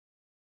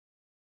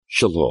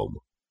Shalom.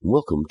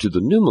 Welcome to the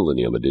New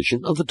Millennium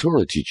edition of the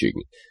Torah Teaching.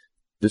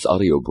 This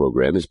audio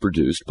program is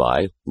produced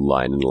by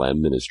Lion and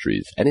Lamb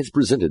Ministries and is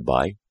presented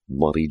by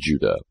Monty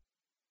Judah.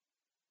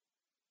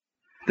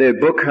 The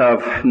book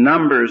of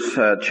Numbers,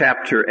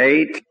 chapter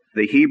 8,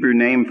 the Hebrew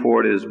name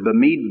for it is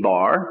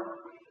Bamidbar.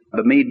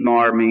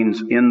 Bamidbar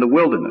means in the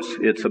wilderness.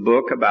 It's a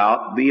book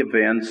about the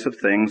events of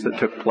things that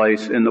took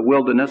place in the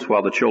wilderness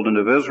while the children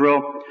of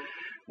Israel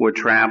were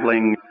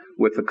traveling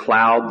with the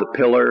cloud, the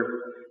pillar,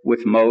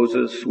 with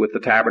Moses, with the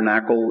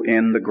tabernacle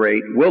in the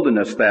great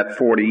wilderness that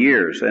 40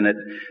 years. And it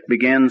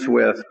begins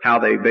with how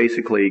they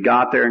basically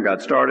got there and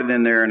got started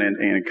in there, and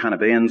it kind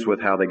of ends with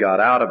how they got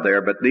out of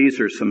there. But these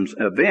are some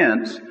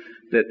events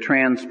that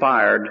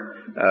transpired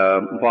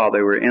while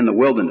they were in the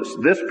wilderness.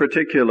 This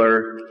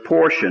particular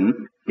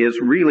portion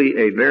is really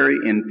a very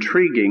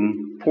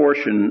intriguing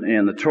portion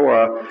in the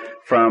Torah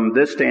from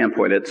this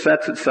standpoint. It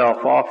sets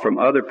itself off from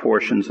other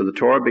portions of the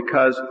Torah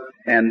because,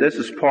 and this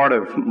is part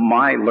of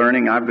my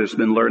learning, I've just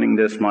been learning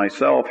this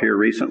myself here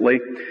recently,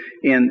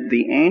 in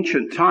the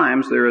ancient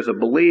times there is a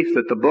belief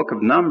that the book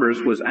of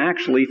Numbers was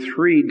actually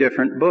 3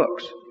 different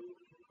books.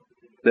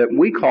 That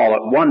we call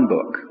it one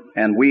book,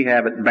 and we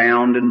have it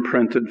bound and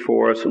printed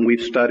for us, and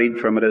we've studied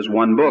from it as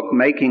one book,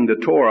 making the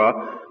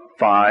Torah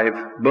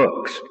 5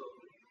 books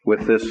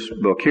with this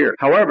book here.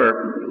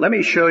 However, let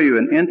me show you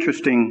an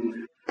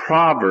interesting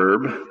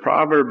proverb,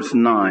 Proverbs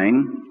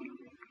 9.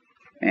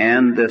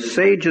 And the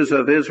sages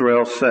of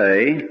Israel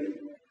say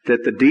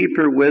that the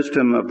deeper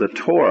wisdom of the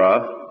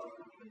Torah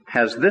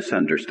has this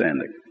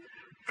understanding.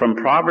 From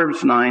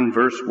Proverbs 9,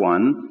 verse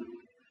 1,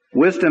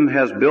 wisdom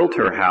has built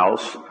her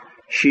house,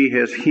 she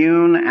has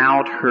hewn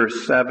out her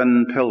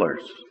 7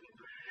 pillars.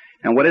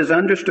 And what is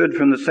understood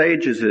from the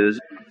sages is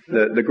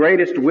the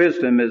greatest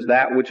wisdom is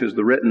that which is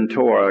the written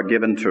Torah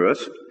given to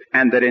us,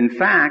 and that in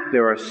fact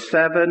there are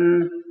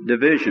 7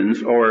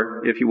 divisions,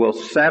 or if you will,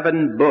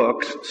 7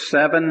 books,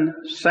 7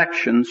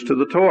 sections to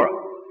the Torah.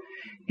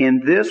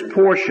 In this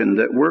portion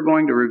that we're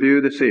going to review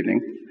this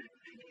evening,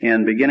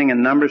 and beginning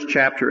in Numbers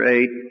chapter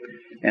 8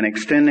 and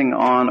extending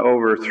on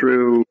over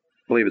through, I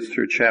believe it's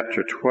through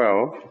chapter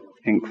 12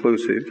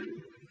 inclusive.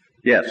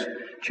 Yes,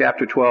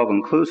 chapter 12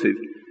 inclusive.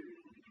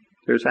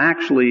 There's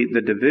actually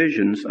the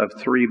divisions of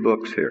 3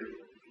 books here.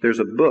 There's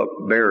a book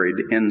buried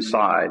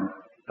inside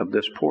of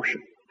this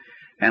portion.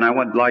 And I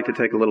would like to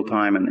take a little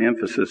time and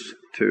emphasis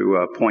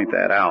to point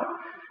that out,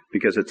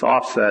 because it's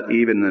offset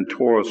even in the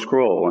Torah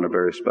scroll in a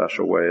very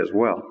special way as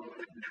well.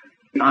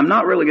 I'm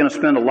not really going to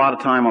spend a lot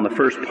of time on the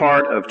first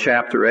part of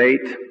chapter 8.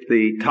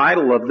 The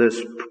title of this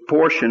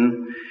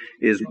portion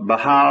is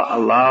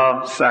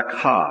Baha'ala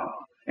Sakha.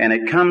 And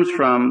it comes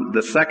from the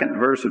 2nd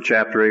verse of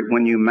chapter 8,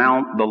 when you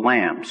mount the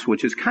lamps,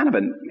 which is kind of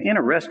an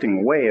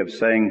interesting way of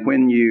saying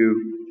when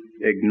you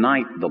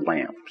ignite the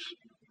lamps,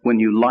 when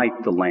you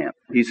light the lamp.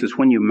 He says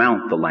when you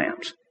mount the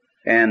lamps.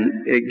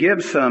 And it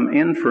gives some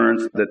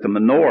inference that the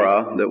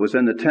menorah that was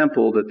in the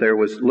temple, that there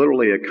was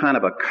literally a kind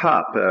of a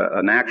cup,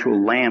 an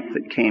actual lamp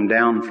that came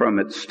down from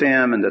its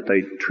stem, and that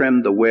they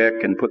trimmed the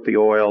wick and put the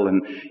oil,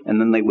 and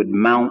then they would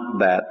mount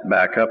that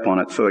back up on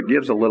it. So it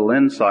gives a little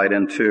insight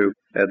into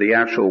the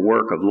actual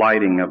work of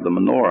lighting of the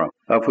menorah,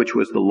 of which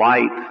was the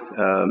light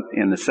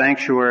in the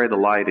sanctuary, the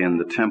light in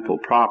the temple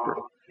proper.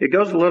 It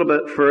goes a little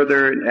bit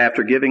further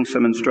after giving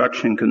some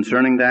instruction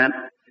concerning that,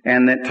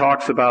 and it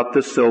talks about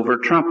the silver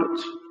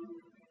trumpets.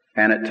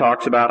 And it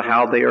talks about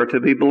how they are to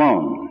be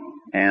blown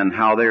and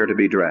how they are to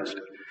be dressed.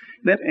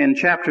 Then in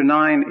chapter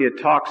 9,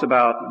 it talks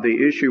about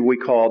the issue we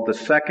call the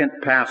second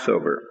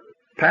Passover.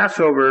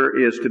 Passover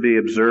is to be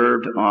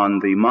observed on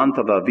the month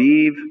of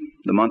Aviv,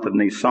 the month of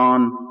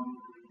Nisan,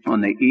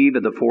 on the eve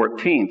of the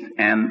 14th.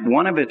 And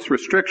one of its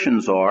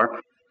restrictions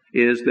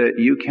is that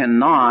you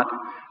cannot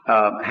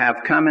have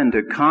come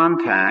into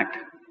contact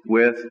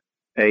with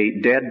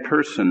a dead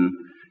person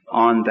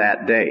on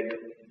that date.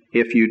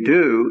 If you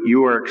do,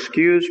 you are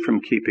excused from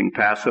keeping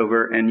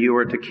Passover, and you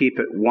are to keep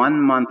it 1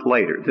 month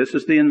later. This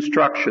is the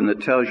instruction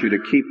that tells you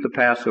to keep the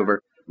Passover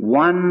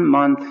 1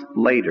 month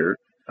later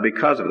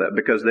because of that,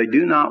 because they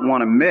do not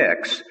want to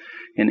mix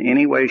in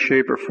any way,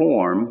 shape, or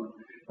form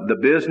the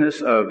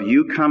business of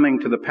you coming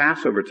to the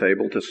Passover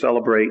table to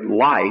celebrate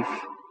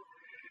life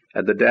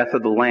at the death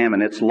of the Lamb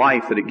and its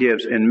life that it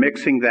gives, and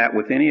mixing that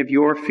with any of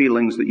your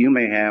feelings that you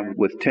may have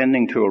with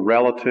tending to a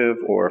relative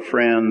or a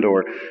friend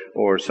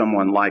or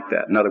someone like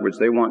that. In other words,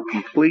 they want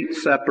complete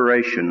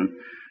separation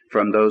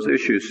from those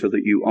issues so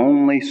that you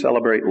only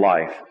celebrate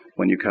life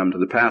when you come to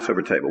the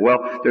Passover table.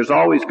 Well, there's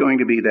always going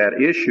to be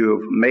that issue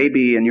of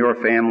maybe in your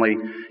family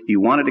you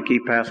wanted to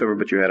keep Passover,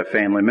 but you had a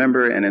family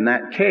member, and in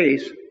that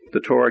case, the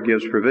Torah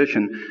gives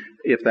provision.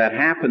 If that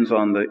happens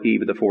on the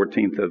eve of the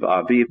 14th of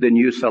Aviv, then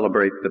you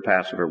celebrate the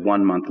Passover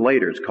 1 month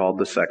later. It's called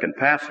the second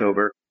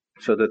Passover,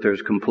 so that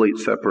there's complete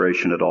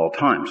separation at all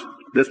times.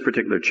 This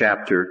particular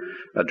chapter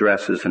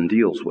addresses and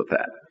deals with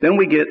that. Then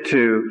we get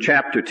to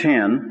chapter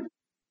 10,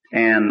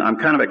 and I'm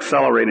kind of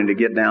accelerating to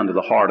get down to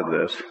the heart of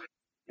this.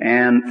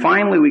 And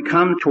finally, we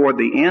come toward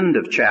the end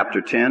of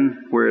chapter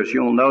 10, whereas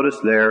you'll notice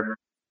there,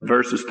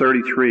 verses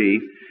 33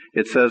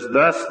 It says,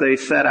 "Thus they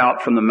set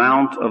out from the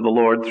mount of the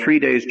Lord 3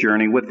 days'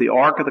 journey, with the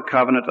ark of the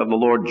covenant of the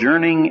Lord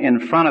journeying in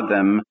front of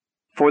them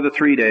for the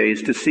 3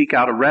 days to seek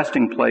out a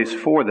resting place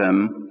for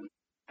them.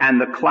 And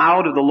the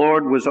cloud of the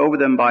Lord was over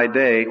them by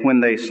day when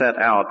they set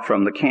out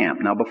from the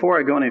camp." Now, before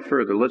I go any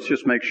further, let's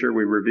just make sure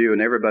we review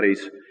and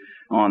everybody's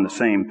on the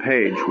same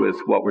page with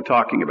what we're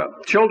talking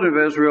about. Children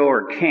of Israel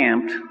are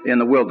camped in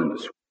the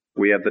wilderness.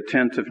 We have the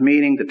tent of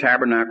meeting, the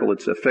tabernacle,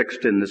 it's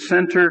affixed in the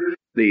center.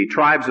 The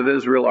tribes of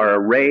Israel are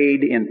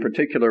arrayed in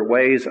particular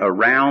ways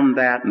around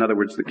that. In other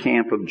words, the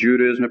camp of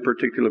Judah is in a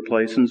particular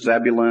place, and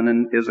Zebulun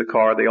and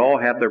Issachar, they all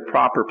have their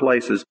proper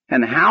places.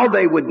 And how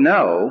they would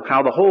know,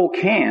 how the whole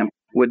camp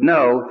would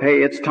know,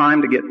 hey, it's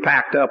time to get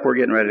packed up, we're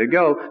getting ready to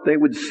go, they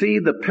would see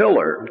the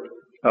pillar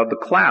of the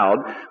cloud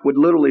would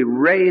literally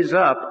raise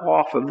up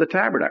off of the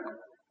tabernacle.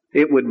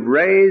 It would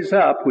raise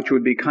up, which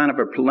would be kind of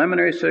a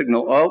preliminary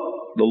signal, oh,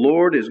 the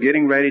Lord is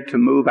getting ready to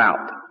move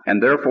out.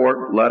 And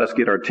therefore, let us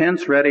get our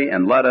tents ready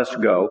and let us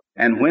go.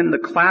 And when the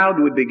cloud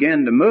would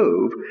begin to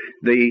move,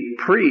 the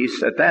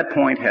priests at that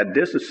point had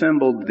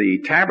disassembled the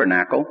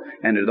tabernacle,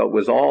 and it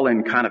was all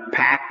in kind of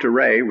packed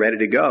array, ready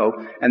to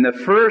go. And the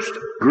first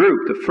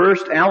group, the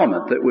first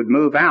element that would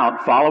move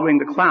out following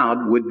the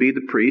cloud would be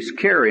the priests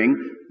carrying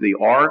the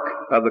Ark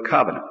of the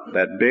Covenant,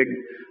 that big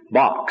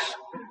box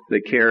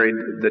that carried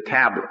the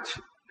tablets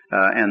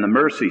and the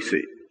mercy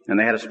seat. And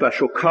they had a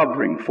special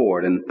covering for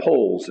it, and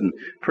poles, and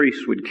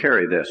priests would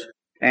carry this.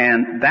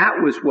 And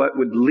that was what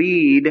would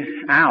lead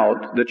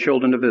out the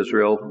children of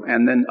Israel,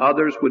 and then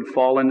others would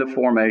fall into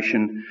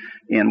formation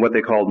in what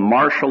they called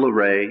martial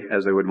array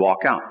as they would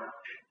walk out.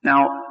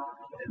 Now,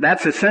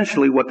 that's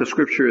essentially what the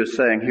Scripture is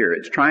saying here.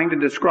 It's trying to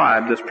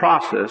describe this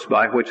process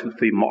by which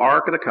the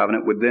Ark of the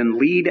Covenant would then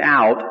lead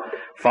out,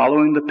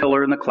 following the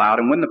pillar and the cloud.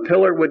 And when the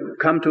pillar would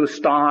come to a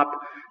stop,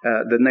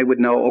 then they would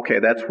know, okay,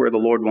 that's where the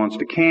Lord wants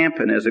to camp,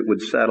 and as it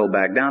would settle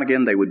back down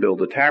again, they would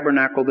build a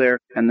tabernacle there,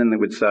 and then they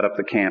would set up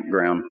the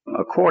campground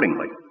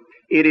accordingly.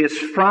 It is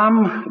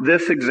from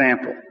this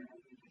example,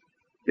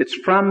 it's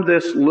from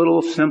this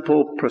little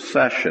simple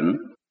procession,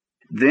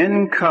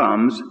 then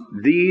comes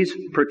these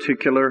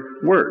particular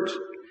words.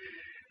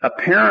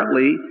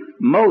 Apparently,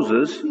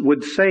 Moses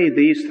would say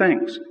these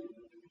things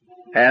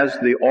as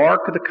the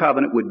Ark of the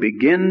Covenant would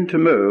begin to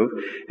move,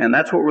 and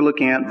that's what we're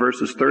looking at,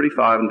 verses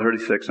 35 and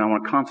 36, and I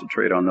want to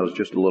concentrate on those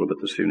just a little bit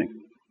this evening.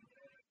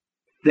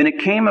 Then it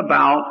came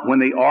about when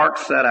the Ark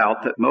set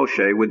out that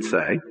Moshe would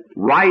say,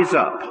 "Rise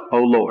up,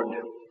 O Lord,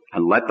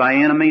 and let thy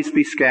enemies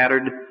be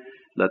scattered,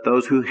 let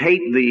those who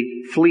hate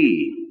thee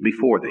flee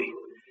before thee."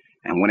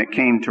 And when it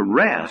came to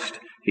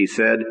rest, he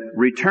said,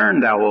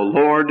 "Return thou, O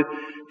Lord,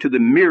 to the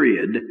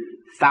myriad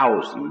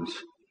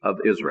thousands of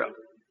Israel."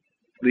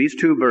 These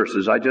two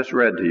verses I just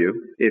read to you,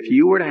 if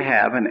you were to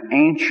have an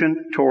ancient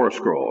Torah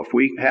scroll, if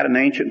we had an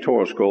ancient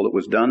Torah scroll that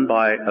was done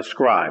by a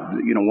scribe,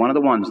 one of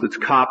the ones that's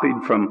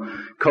copied from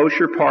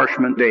kosher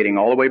parchment dating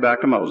all the way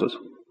back to Moses,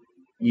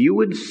 you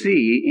would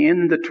see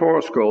in the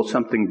Torah scroll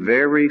something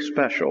very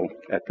special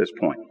at this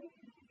point.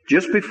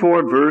 Just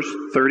before verse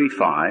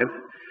 35,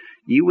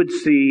 you would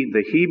see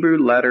the Hebrew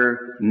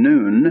letter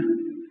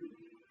Nun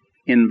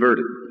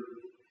inverted.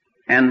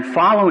 And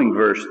following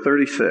verse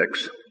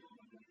 36,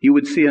 you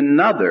would see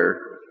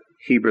another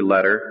Hebrew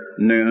letter,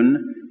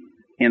 Nun,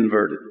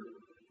 inverted.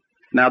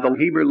 Now, the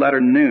Hebrew letter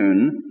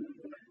Nun,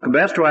 the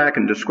best way I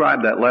can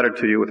describe that letter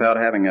to you without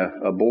having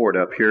a board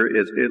up here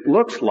is it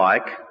looks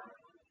like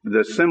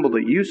the symbol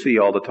that you see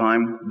all the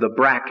time, the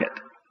bracket.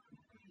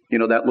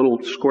 That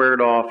little squared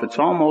off, it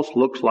almost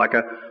looks like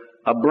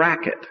a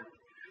bracket.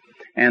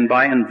 And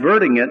by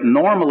inverting it,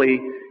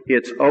 normally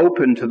it's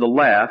open to the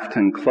left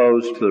and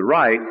closed to the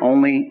right,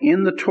 only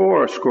in the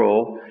Torah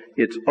scroll,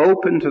 it's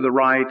open to the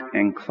right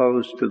and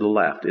closed to the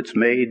left. It's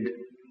made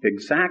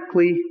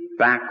exactly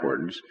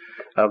backwards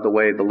of the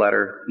way the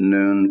letter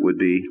Nun would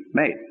be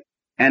made.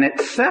 And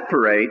it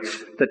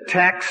separates the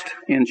text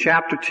in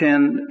chapter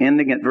 10,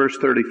 ending at verse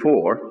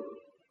 34,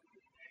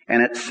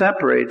 and it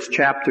separates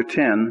chapter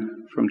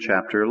 10 from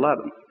chapter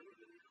 11.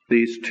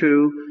 These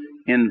two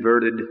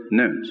inverted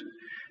Nuns.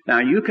 Now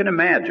you can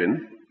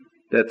imagine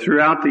that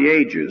throughout the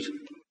ages,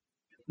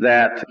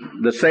 that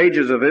the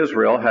sages of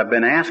Israel have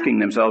been asking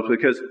themselves,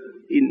 because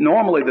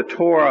normally the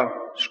Torah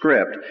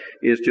script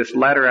is just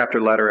letter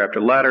after letter after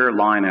letter,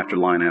 line after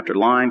line after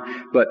line,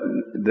 but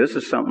this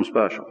is something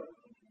special.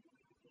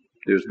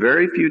 There's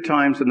very few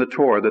times in the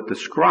Torah that the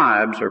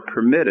scribes are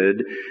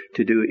permitted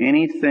to do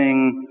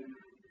anything,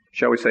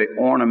 shall we say,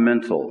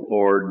 ornamental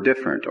or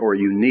different or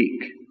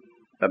unique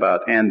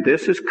about, and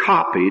this is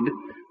copied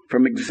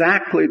from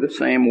exactly the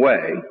same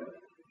way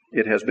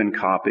it has been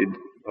copied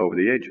over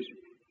the ages.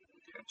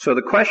 So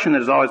the question that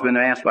has always been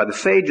asked by the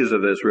sages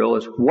of Israel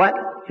is, what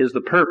is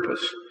the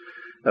purpose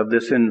of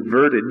this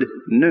inverted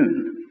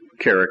Nun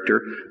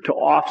character to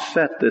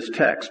offset this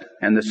text?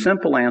 And the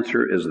simple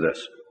answer is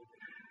this.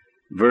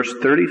 Verse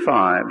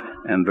 35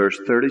 and verse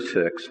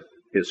 36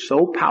 is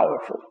so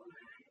powerful,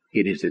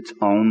 it is its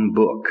own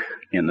book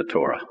in the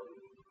Torah.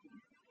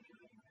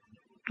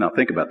 Now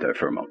think about that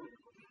for a moment.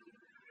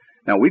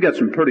 Now, we got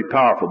some pretty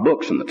powerful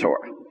books in the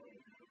Torah.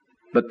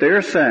 But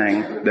they're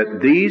saying that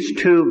these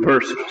two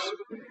verses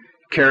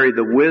carry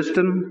the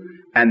wisdom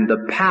and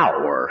the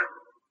power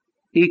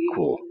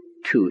equal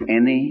to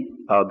any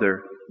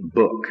other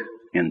book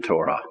in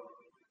Torah.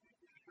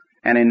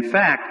 And in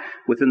fact,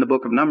 within the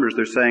book of Numbers,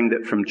 they're saying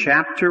that from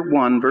chapter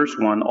 1, verse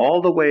 1,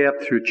 all the way up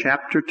through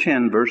chapter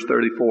 10, verse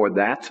 34,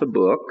 that's a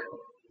book.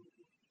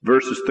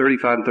 Verses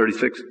 35 and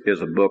 36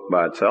 is a book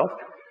by itself.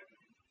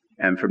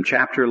 And from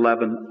chapter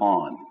 11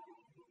 on,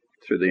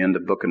 through the end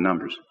of the book of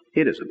Numbers,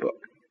 it is a book.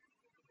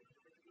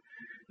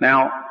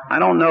 Now, I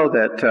don't know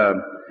that,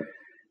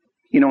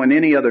 in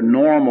any other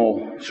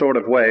normal sort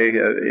of way,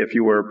 if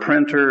you were a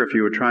printer, if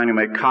you were trying to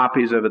make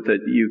copies of it,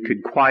 that you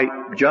could quite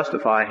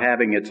justify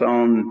having its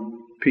own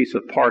piece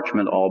of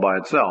parchment all by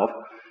itself.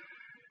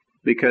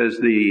 Because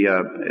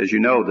as you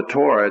know, the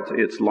Torah,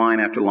 it's line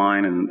after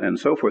line and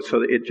so forth.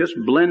 So it just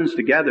blends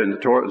together in the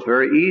Torah. It was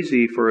very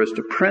easy for us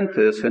to print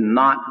this and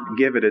not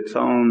give it its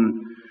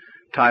own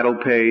title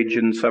page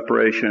and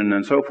separation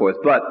and so forth.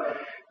 But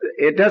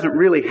it doesn't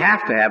really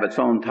have to have its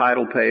own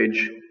title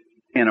page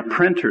in a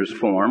printer's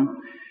form,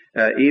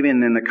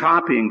 even in the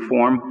copying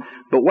form.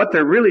 But what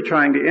they're really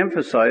trying to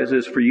emphasize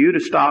is for you to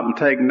stop and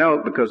take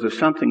note, because there's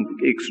something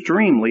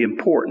extremely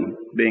important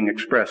being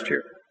expressed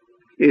here.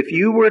 If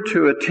you were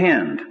to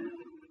attend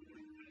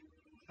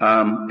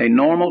a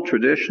normal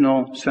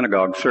traditional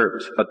synagogue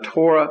service, a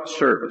Torah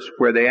service,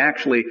 where they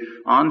actually,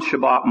 on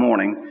Shabbat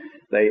morning,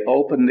 they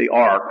open the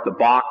ark, the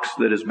box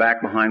that is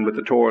back behind with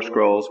the Torah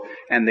scrolls,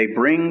 and they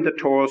bring the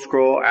Torah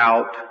scroll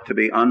out to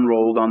be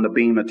unrolled on the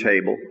bema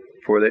table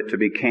for it to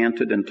be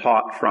canted and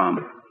taught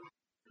from.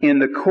 In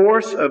the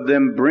course of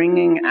them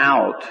bringing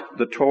out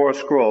the Torah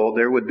scroll,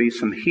 there would be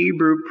some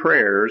Hebrew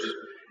prayers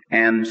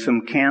and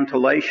some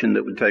cantillation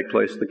that would take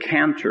place. The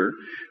cantor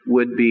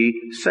would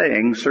be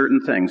saying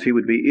certain things. He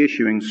would be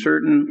issuing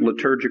certain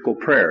liturgical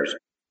prayers.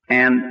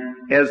 And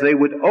as they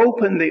would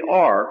open the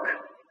ark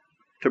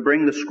to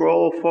bring the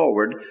scroll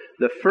forward,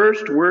 the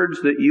first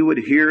words that you would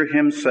hear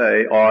him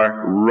say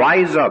are,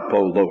 "Rise up,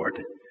 O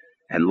Lord,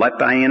 and let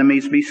thy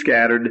enemies be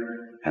scattered,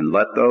 and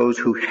let those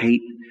who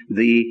hate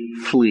thee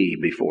flee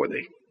before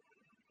thee."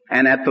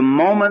 And at the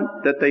moment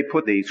that they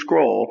put the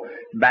scroll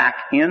back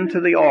into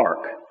the ark,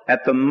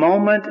 at the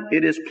moment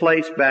it is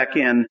placed back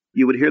in,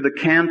 you would hear the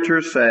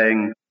cantor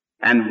saying,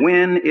 "And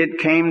when it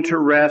came to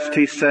rest,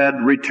 he said,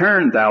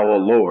 Return thou, O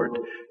Lord,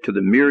 to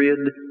the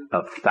myriad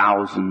of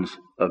thousands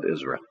of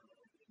Israel."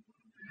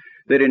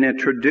 That in a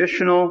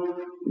traditional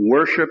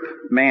worship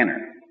manner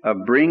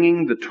of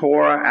bringing the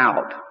Torah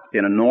out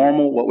in a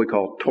normal, what we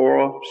call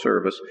Torah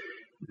service,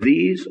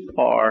 these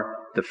are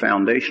the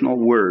foundational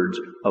words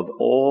of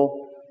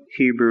all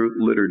Hebrew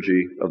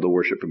liturgy of the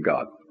worship of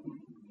God.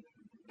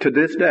 To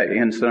this day,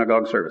 in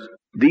synagogue service,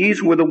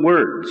 these were the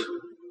words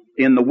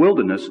in the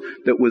wilderness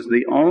that was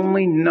the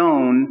only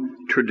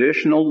known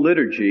traditional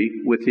liturgy,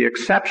 with the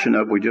exception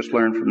of, we just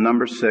learned from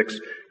number 6,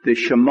 the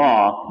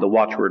Shema, the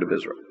watchword of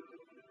Israel.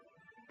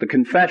 The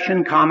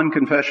confession, common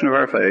confession of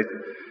our faith,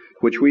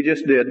 which we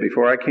just did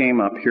before I came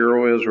up, "Hear,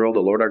 O Israel, the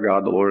Lord our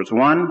God, the Lord is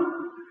one.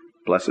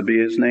 Blessed be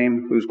his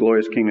name, whose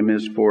glorious kingdom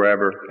is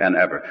forever and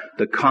ever."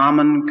 The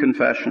common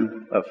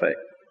confession of faith.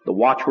 The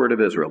watchword of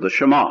Israel, the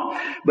Shema.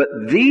 But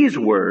these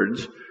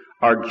words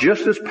are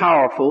just as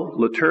powerful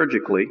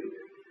liturgically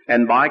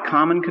and by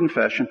common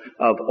confession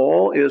of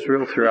all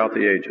Israel throughout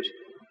the ages.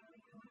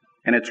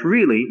 And it's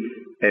really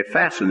a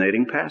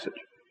fascinating passage.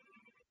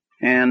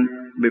 And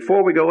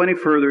before we go any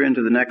further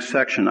into the next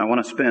section, I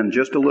want to spend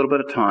just a little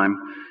bit of time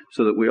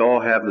so that we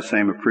all have the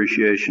same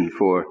appreciation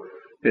for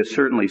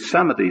certainly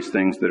some of these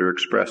things that are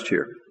expressed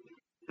here.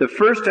 The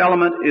first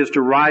element is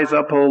to rise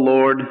up, O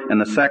Lord,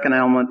 and the second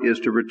element is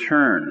to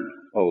return,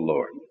 O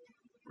Lord.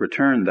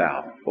 Return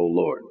thou, O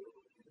Lord.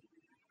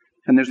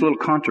 And there's a little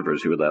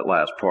controversy with that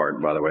last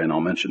part, by the way, and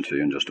I'll mention to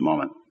you in just a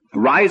moment.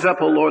 Rise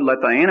up, O Lord,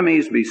 let thy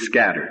enemies be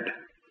scattered.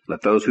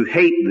 Let those who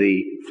hate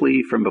thee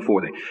flee from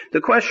before thee.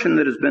 The question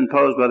that has been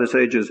posed by this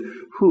age is,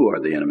 who are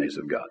the enemies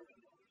of God?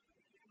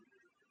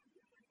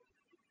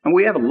 And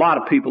we have a lot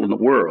of people in the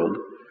world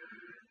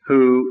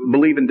who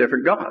believe in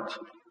different gods.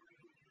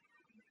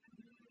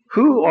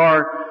 Who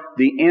are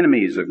the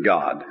enemies of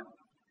God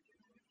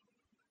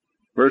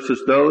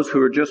versus those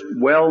who are just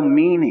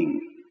well-meaning?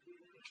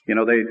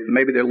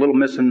 Maybe they're a little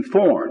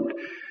misinformed.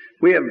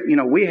 We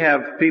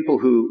have people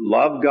who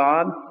love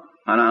God,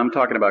 and I'm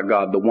talking about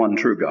God, the one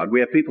true God.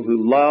 We have people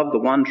who love the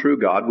one true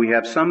God. We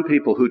have some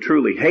people who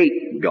truly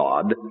hate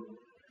God.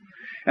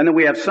 And then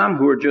we have some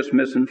who are just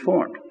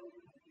misinformed.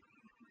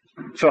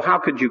 So how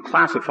could you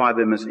classify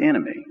them as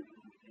enemy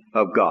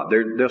of God?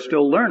 They're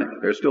still learning.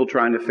 They're still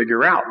trying to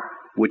figure out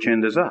which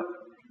end is up.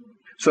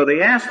 So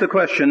they ask the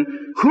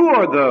question, who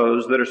are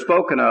those that are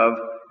spoken of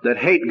that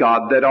hate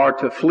God, that are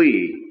to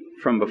flee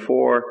from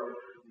before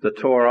the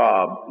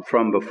Torah,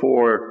 from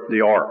before the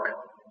ark?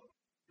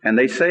 And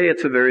they say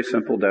it's a very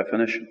simple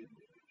definition.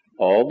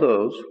 All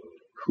those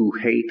who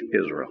hate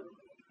Israel.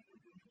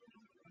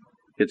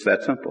 It's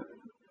that simple.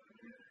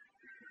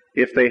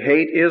 If they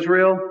hate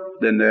Israel,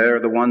 then they're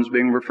the ones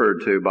being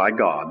referred to by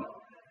God.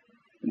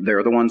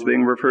 They're the ones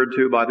being referred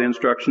to by the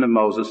instruction of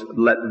Moses,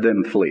 let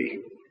them flee.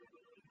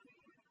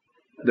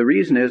 The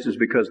reason is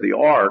because the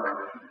ark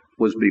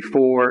was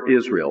before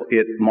Israel.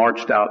 It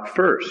marched out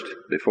first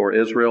before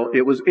Israel.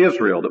 It was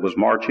Israel that was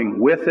marching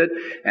with it,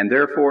 and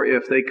therefore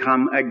if they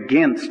come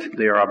against,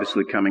 they are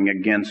obviously coming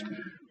against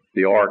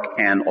the ark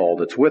and all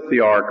that's with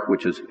the ark,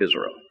 which is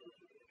Israel.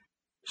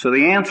 So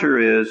the answer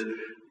is,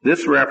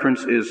 this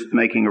reference is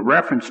making a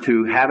reference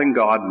to having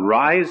God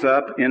rise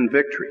up in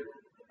victory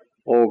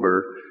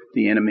over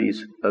the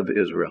enemies of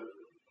Israel.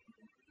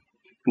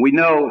 We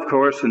know, of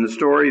course, in the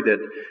story that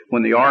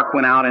when the ark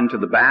went out into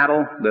the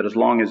battle, that as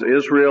long as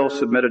Israel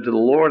submitted to the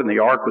Lord and the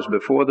ark was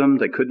before them,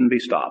 they couldn't be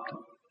stopped.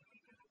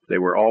 They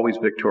were always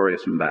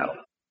victorious in battle.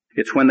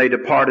 It's when they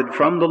departed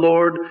from the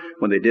Lord,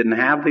 when they didn't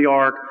have the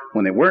ark,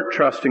 when they weren't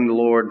trusting the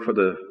Lord for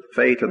the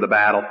fate of the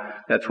battle,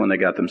 that's when they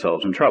got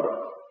themselves in trouble.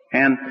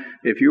 And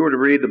if you were to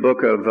read the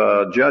book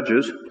of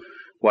Judges,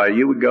 why,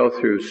 you would go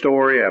through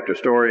story after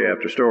story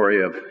after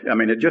story of,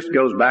 it just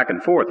goes back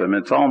and forth.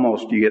 It's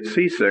almost, you get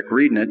seasick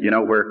reading it,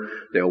 where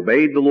they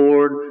obeyed the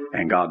Lord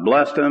and God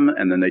blessed them,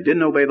 and then they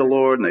didn't obey the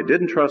Lord and they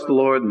didn't trust the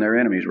Lord and their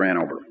enemies ran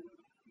over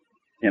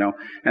them.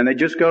 And it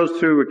just goes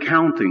through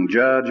recounting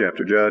judge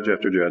after judge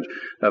after judge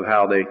of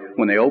how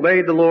when they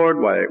obeyed the Lord,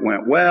 why, it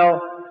went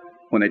well.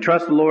 When they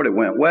trusted the Lord, it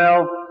went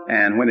well.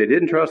 And when they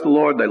didn't trust the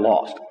Lord, they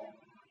lost.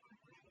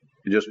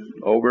 Just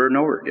over and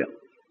over again.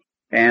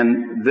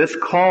 And this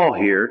call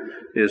here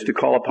is to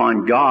call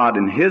upon God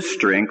in His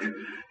strength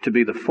to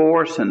be the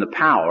force and the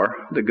power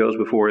that goes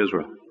before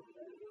Israel.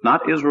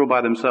 Not Israel by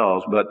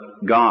themselves, but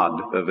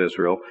God of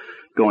Israel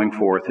going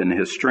forth in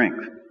His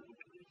strength.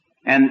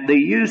 And they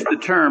use the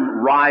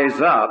term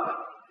rise up,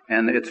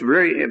 and it's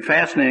very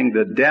fascinating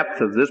the depth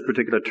of this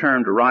particular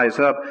term to rise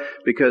up,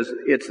 because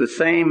it's the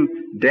same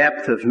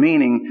depth of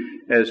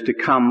meaning as to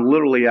come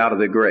literally out of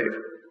the grave.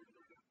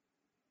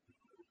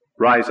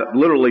 Rise up,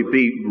 literally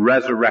be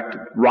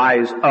resurrected.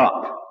 Rise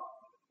up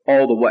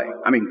all the way.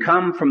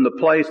 Come from the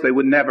place they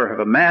would never have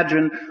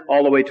imagined,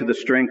 all the way to the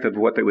strength of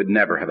what they would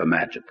never have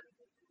imagined.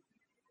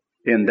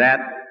 In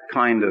that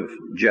kind of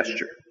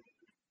gesture.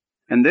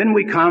 And then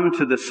we come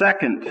to the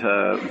second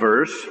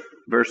verse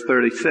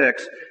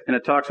 36, and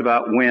it talks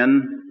about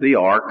when the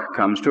ark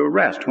comes to a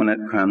rest, when it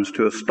comes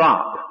to a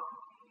stop.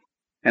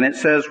 And it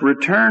says,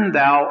 return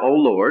thou, O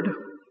Lord,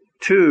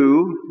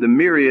 to the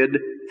myriad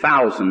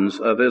thousands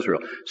of Israel.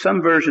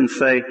 Some versions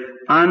say,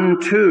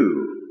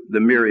 unto the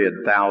myriad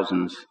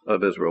thousands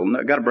of Israel. Now,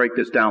 I've got to break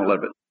this down a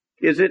little bit.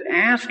 Is it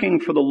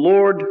asking for the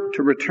Lord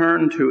to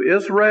return to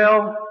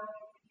Israel,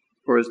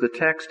 or is the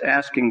text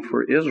asking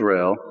for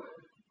Israel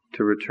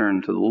to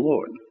return to the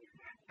Lord?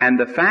 And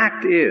the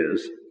fact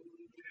is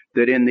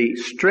that in the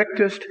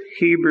strictest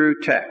Hebrew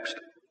text,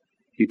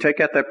 you take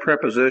out that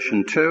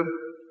preposition to,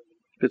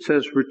 it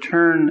says,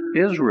 return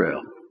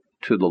Israel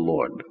to the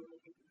Lord.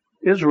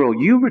 Israel,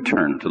 you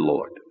return to the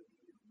Lord,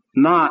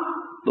 not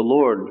the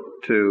Lord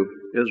to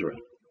Israel.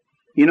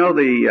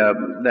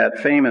 That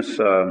famous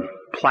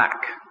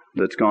plaque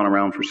that's gone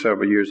around for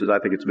several years, I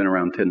think it's been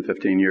around 10,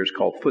 15 years,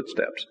 called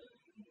Footsteps.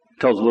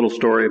 It tells a little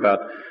story about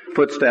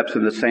footsteps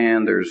in the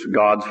sand. There's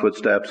God's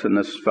footsteps and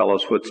this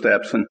fellow's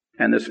footsteps.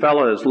 And this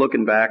fellow is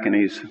looking back and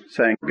he's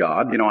saying,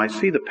 God, I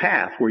see the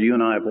path where you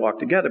and I have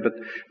walked together, but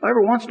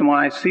every once in a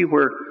while I see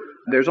where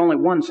there's only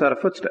one set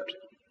of footsteps.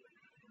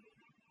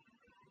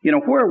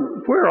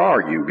 Where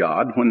are you,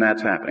 God, when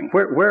that's happening?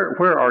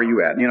 Where are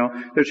you at?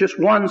 There's just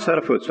one set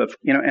of footsteps.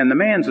 And the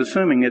man's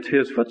assuming it's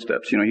his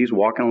footsteps. He's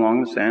walking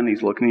along the sand,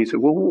 he's looking, he said,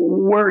 well,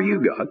 where are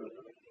you, God?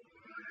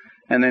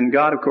 And then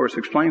God, of course,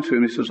 explains to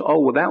him, he says, oh,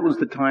 well, that was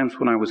the times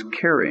when I was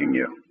carrying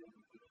you.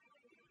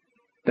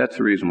 That's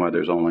the reason why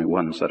there's only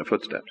one set of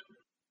footsteps.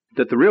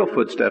 That the real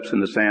footsteps in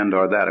the sand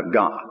are that of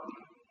God.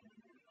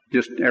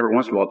 Just every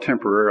once in a while,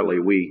 temporarily,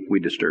 we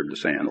disturb the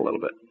sand a little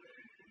bit.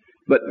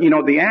 But,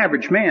 the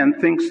average man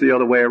thinks the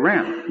other way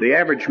around. The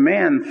average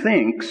man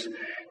thinks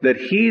that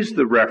he's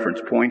the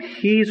reference point.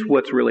 He's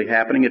what's really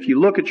happening. If you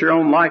look at your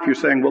own life, you're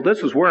saying, well,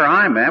 this is where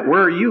I'm at.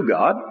 Where are you,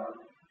 God?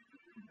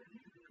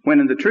 When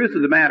in the truth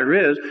of the matter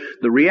is,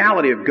 the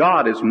reality of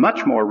God is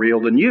much more real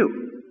than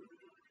you.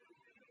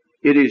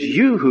 It is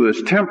you who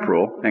is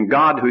temporal and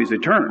God who is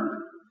eternal.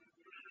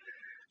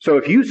 So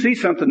if you see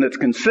something that's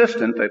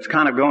consistent, that's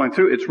kind of going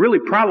through, it's really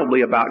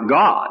probably about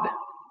God,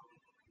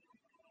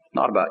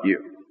 not about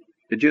you.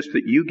 It's just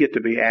that you get to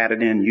be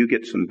added in, you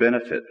get some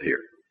benefit here.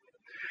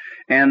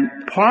 And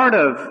part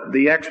of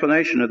the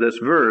explanation of this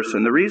verse,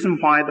 and the reason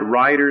why the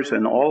writers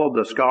and all of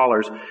the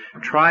scholars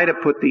try to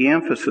put the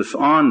emphasis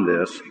on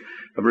this,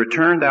 of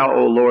return thou,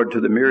 O Lord,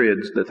 to the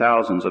myriads, the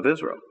thousands of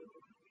Israel,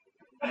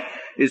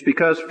 is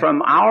because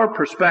from our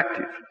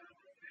perspective,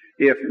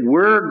 if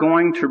we're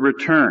going to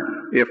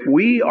return, if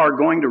we are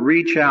going to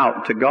reach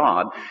out to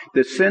God,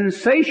 the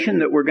sensation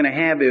that we're going to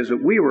have is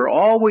that we were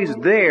always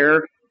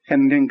there,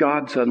 and then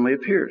God suddenly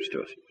appears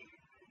to us.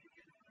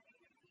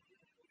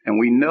 And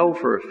we know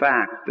for a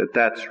fact that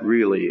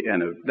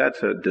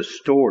that's a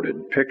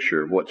distorted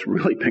picture of what's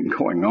really been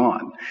going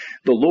on.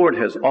 The Lord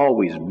has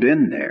always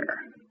been there.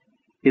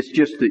 It's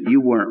just that you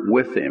weren't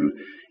with Him.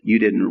 You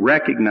didn't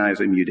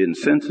recognize Him. You didn't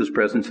sense His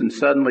presence. And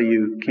suddenly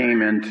you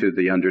came into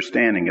the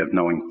understanding of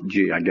knowing,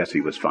 gee, I guess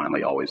He was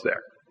finally always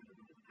there.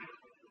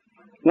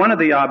 One of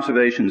the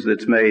observations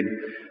that's made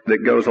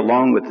that goes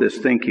along with this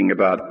thinking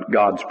about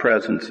God's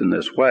presence in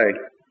this way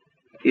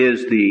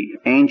is the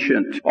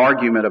ancient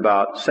argument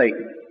about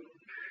Satan.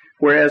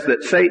 Whereas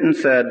that Satan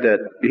said that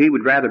he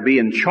would rather be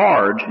in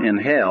charge in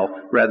hell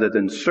rather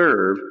than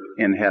serve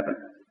in heaven.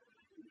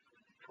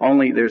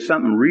 Only there's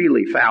something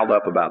really fouled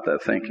up about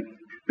that thinking.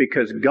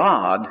 Because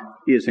God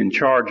is in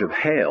charge of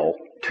hell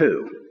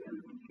too.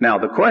 Now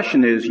the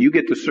question is, you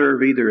get to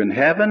serve either in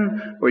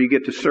heaven or you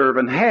get to serve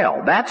in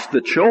hell. That's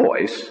the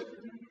choice.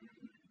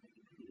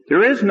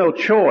 There is no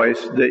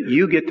choice that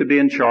you get to be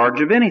in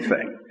charge of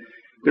anything.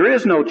 There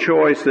is no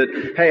choice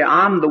that, hey,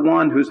 I'm the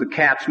one who's the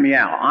cat's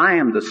meow. I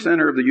am the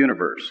center of the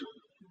universe.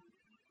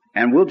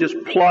 And we'll just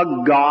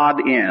plug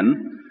God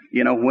in,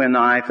 when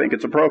I think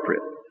it's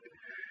appropriate.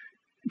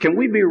 Can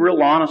we be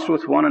real honest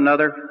with one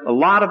another? A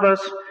lot of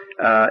us,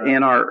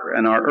 in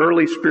our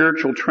early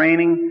spiritual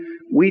training,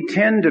 we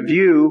tend to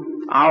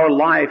view our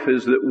life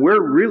as that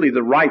we're really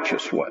the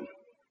righteous one.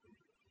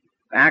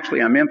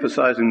 Actually, I'm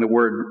emphasizing the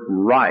word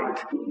right.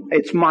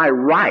 It's my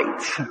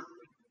rights.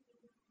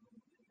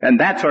 And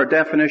that's our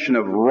definition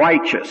of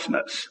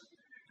righteousness.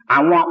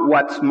 I want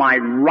what's my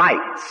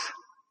rights.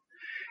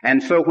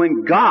 And so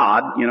when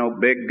God,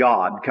 big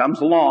God,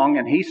 comes along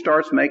and He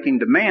starts making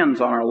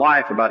demands on our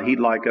life about He'd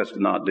like us to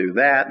not do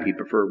that, He'd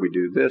prefer we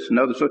do this and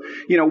other, so,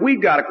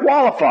 we've got to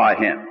qualify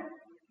Him.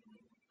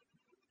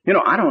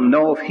 I don't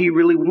know if He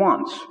really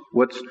wants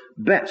what's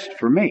best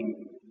for me.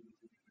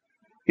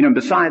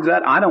 Besides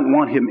that, I don't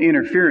want Him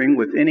interfering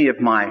with any of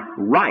my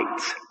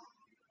rights.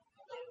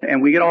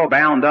 And we get all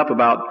bound up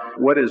about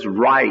what is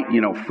right,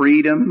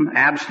 freedom,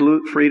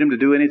 absolute freedom to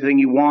do anything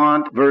you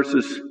want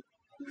versus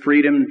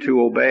freedom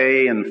to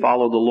obey and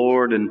follow the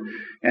Lord.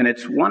 And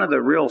it's one of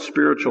the real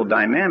spiritual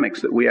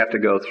dynamics that we have to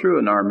go through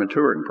in our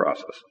maturing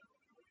process,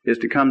 is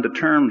to come to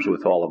terms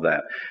with all of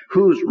that.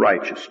 Whose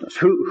righteousness?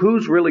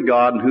 Who's really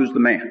God and who's the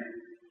man?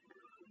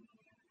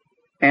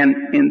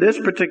 And in this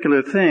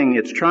particular thing,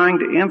 it's trying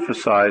to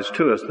emphasize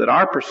to us that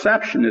our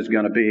perception is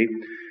going to be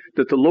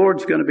that the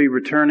Lord's going to be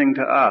returning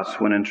to us,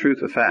 when in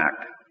truth of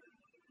fact,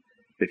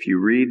 if you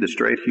read the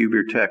straight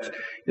Hebrew text,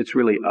 it's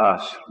really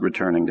us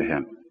returning to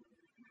Him.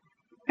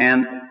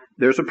 And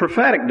there's a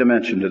prophetic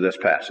dimension to this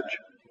passage.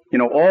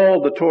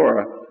 All the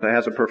Torah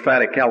has a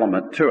prophetic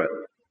element to it.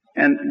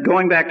 And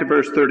going back to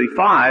verse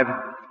 35,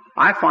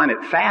 I find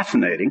it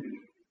fascinating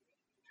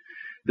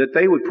that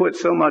they would put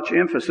so much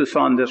emphasis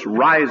on this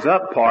rise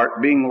up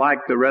part being like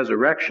the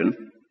resurrection.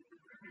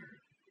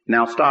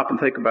 Now stop and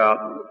think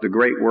about the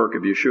great work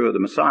of Yeshua the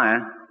Messiah.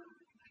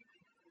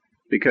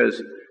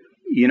 Because,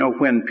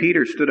 when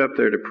Peter stood up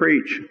there to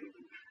preach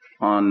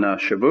on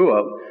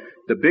Shavuot,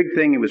 the big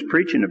thing he was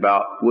preaching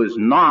about was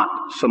not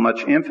so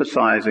much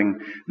emphasizing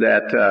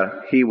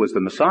that He was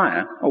the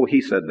Messiah. Oh,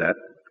 he said that.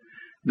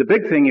 The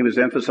big thing he was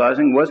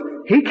emphasizing was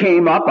He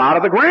came up out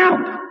of the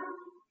ground.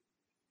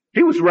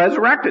 He was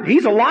resurrected.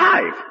 He's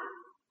alive.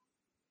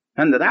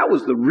 And that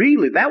was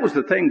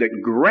the thing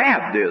that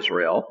grabbed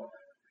Israel.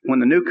 When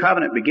the new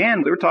covenant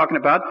began, they were talking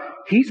about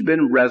He's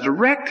been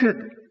resurrected.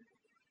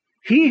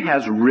 He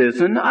has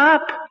risen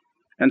up.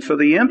 And so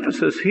the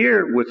emphasis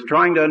here with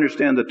trying to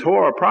understand the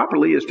Torah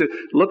properly is to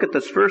look at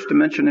this first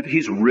dimension of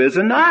He's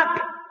risen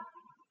up.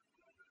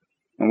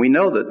 And we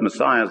know that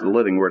Messiah is the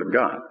living Word of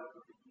God.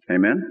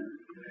 Amen?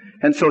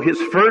 And so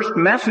His first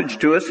message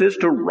to us is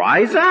to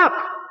rise up.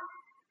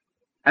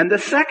 And the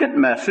second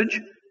message,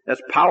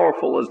 as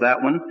powerful as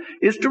that one,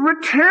 is to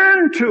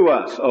return to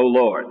us, O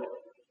Lord.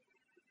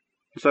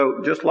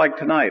 So just like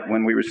tonight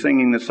when we were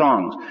singing the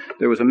songs,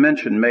 there was a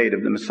mention made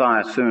of the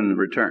Messiah soon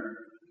return.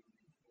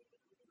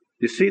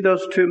 You see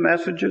those two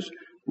messages?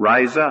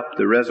 Rise up,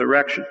 the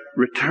resurrection.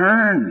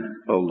 Return,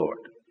 O Lord.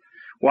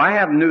 Well, I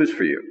have news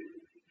for you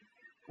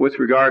with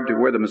regard to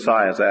where the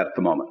Messiah is at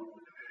the moment.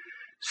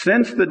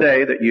 Since the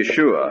day that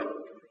Yeshua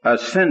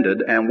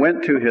ascended and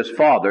went to His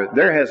Father,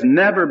 there has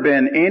never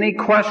been any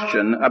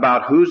question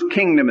about whose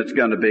kingdom it's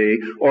going to be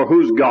or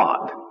who's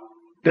God.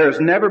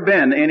 There's never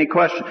been any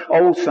question.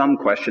 Oh, some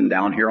question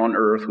down here on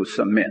earth with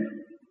some men.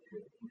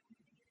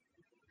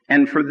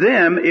 And for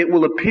them, it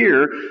will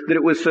appear that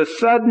it was a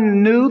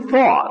sudden new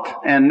thought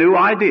and new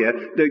idea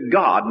that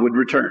God would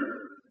return.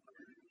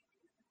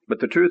 But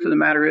the truth of the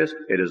matter is,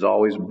 it has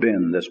always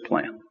been this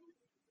plan.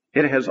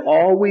 It has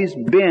always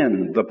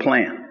been the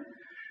plan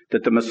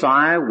that the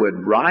Messiah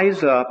would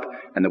rise up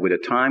and that would a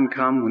time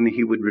come when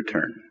He would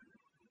return.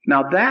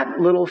 Now that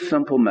little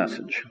simple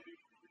message,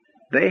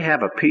 they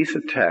have a piece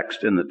of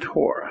text in the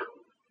Torah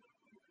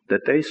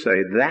that they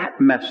say that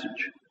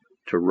message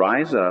to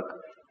rise up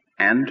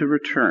and to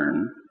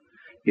return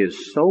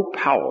is so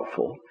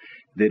powerful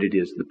that it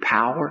is the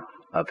power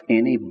of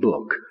any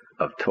book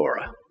of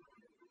Torah.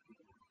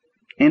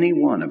 any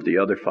one of the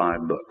other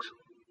 5 books.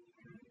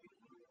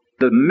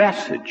 The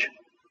message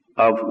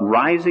of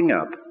rising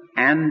up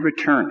and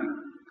returning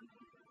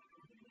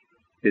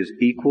is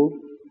equal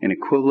and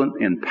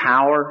equivalent in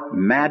power,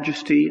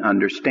 majesty,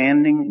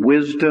 understanding,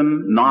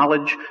 wisdom,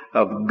 knowledge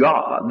of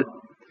God,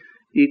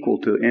 equal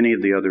to any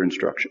of the other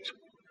instructions.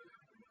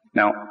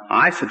 Now,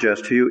 I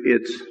suggest to you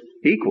it's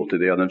equal to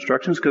the other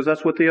instructions because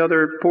that's what the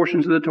other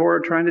portions of the Torah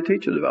are trying to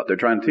teach us about. They're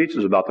trying to teach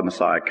us about the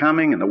Messiah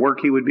coming and the work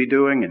he would be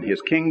doing and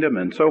his kingdom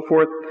and so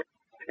forth.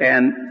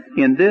 And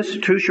in this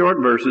 2 short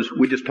verses,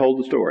 we just told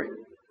the story.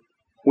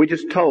 We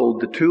just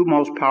told the 2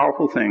 most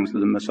powerful things that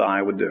the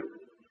Messiah would do.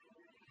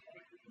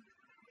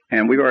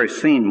 And we've already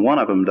seen one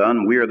of them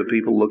done. We are the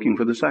people looking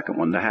for the second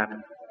one to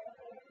happen.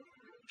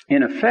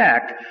 In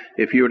effect,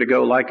 if you were to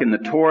go like in the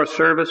Torah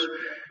service,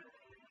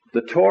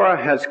 the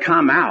Torah has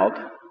come out.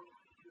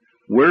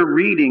 We're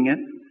reading it.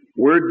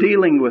 We're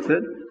dealing with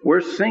it.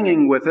 We're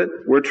singing with it.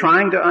 We're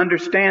trying to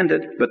understand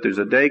it. But there's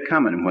a day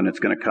coming when it's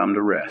going to come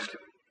to rest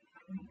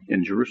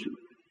in Jerusalem.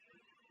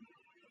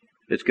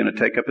 It's going to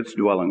take up its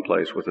dwelling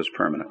place with us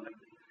permanently.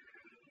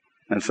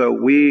 And so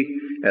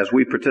as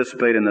we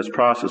participate in this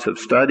process of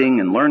studying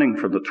and learning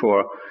from the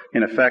Torah,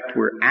 in effect,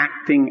 we're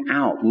acting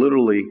out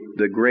literally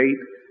the great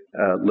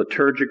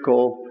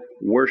liturgical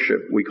worship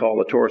we call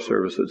the Torah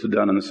service that's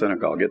done in the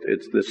synagogue.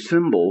 It's the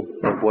symbol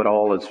of what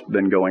all has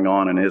been going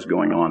on and is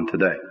going on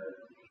today.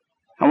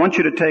 I want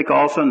you to take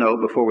also note,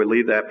 before we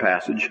leave that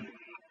passage,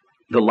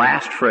 the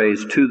last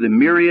phrase, to the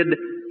myriad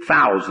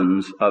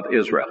thousands of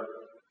Israel.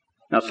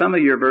 Now, some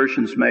of your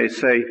versions may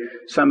say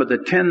some of the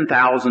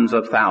 10,000s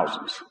of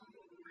thousands.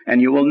 And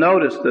you will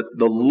notice that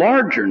the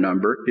larger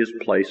number is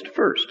placed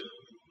first.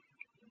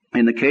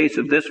 In the case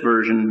of this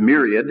version,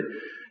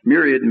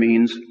 myriad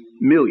means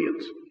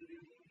millions.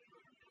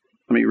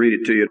 Let me read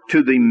it to you.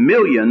 To the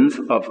millions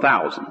of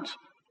thousands.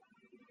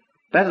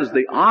 That is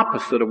the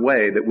opposite of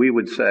way that we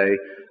would say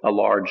a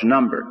large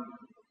number.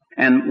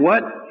 And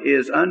what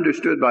is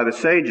understood by the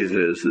sages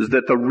is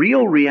that the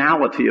real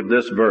reality of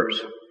this verse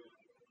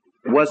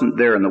wasn't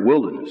there in the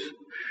wilderness.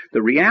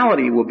 The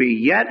reality will be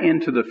yet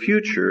into the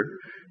future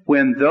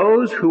when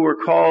those who are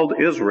called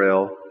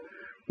Israel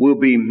will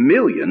be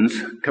millions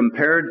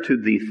compared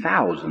to the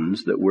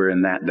thousands that were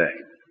in that day.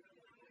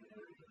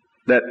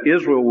 That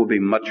Israel will be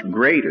much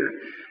greater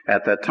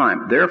at that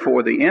time.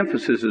 Therefore, the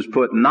emphasis is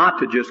put not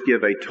to just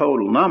give a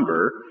total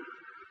number.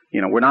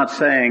 We're not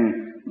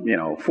saying,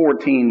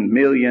 14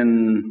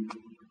 million,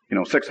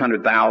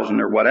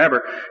 600,000 or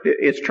whatever.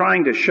 It's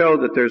trying to show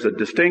that there's a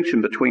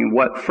distinction between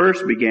what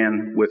first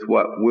began with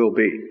what will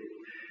be.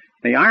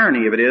 The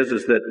irony of it is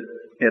that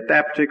at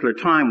that particular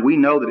time, we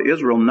know that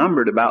Israel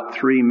numbered about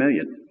 3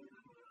 million.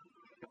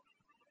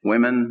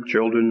 Women,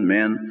 children,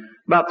 men,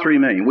 about 3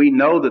 million. We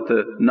know that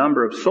the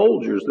number of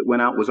soldiers that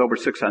went out was over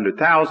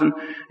 600,000.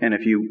 And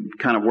if you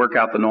kind of work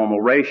out the normal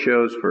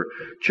ratios for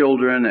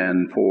children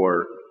and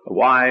for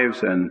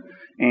wives and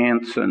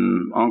aunts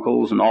and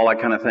uncles and all that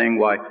kind of thing,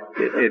 why,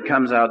 it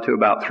comes out to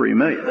about 3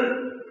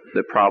 million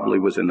that probably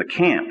was in the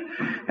camp.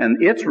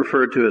 And it's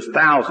referred to as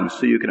thousands.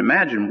 So you can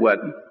imagine what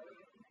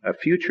a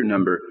future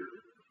number,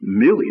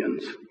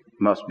 millions,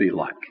 must be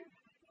like.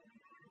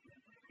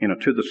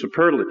 To the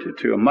superlative,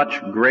 to a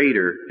much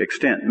greater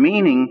extent.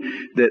 Meaning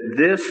that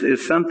this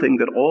is something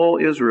that all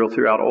Israel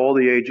throughout all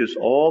the ages,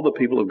 all the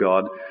people of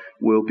God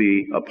will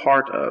be a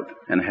part of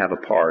and have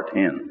a part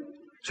in.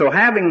 So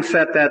having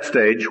set that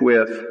stage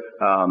with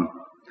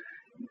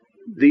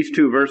these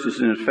 2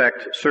 verses in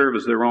effect serve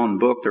as their own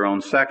book, their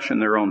own section,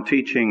 their own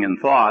teaching and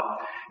thought,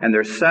 and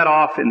they're set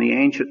off in the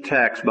ancient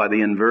text by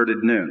the inverted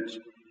nuns,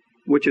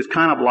 which is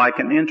kind of like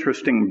an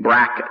interesting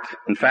bracket.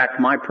 In fact,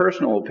 my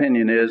personal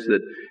opinion is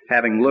that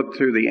having looked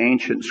through the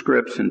ancient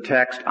scripts and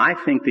text, I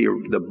think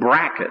the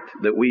bracket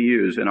that we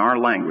use in our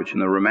language, in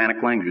the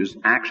Romanic languages,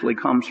 actually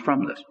comes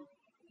from this.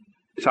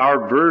 It's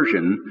our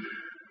version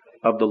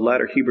of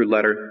the Hebrew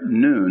letter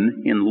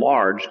nun,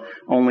 enlarged,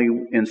 only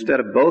instead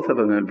of both of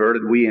them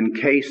inverted, we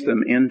encase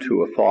them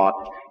into a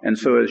thought. And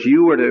so as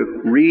you were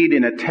to read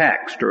in a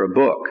text or a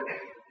book,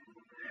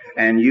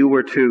 and you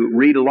were to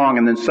read along,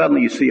 and then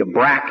suddenly you see a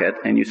bracket,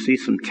 and you see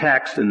some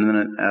text, and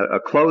then a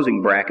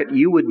closing bracket,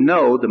 you would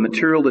know the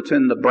material that's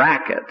in the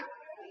bracket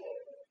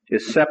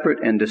is separate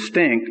and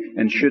distinct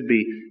and should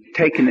be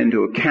taken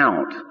into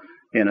account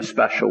in a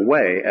special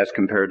way as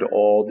compared to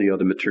all the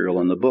other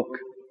material in the book.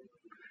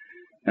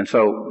 And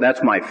so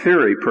that's my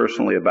theory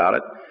personally about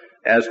it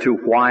as to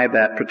why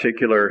that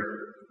particular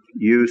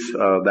use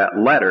of that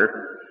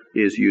letter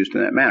is used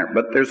in that manner.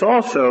 But there's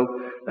also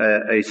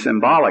a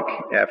symbolic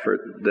effort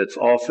that's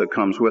also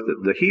comes with it.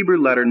 The Hebrew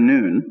letter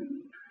nun,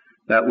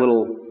 that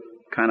little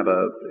kind of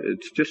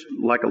it's just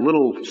like a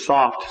little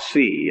soft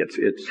C,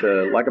 it's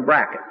like a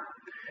bracket,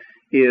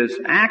 is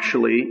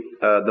actually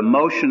the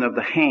motion of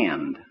the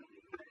hand.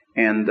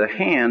 And the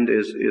hand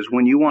is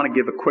when you want to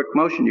give a quick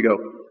motion, you go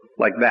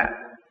like that.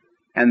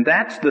 And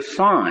that's the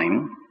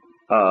sign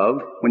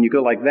of, when you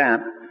go like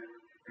that,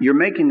 you're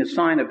making the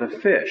sign of a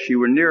fish. You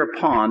were near a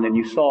pond and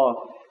you saw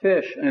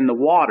fish in the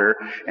water,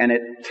 and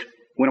it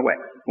went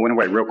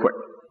away real quick.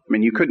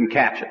 mean, you couldn't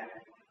catch it.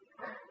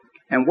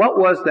 And what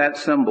was that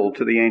symbol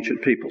to the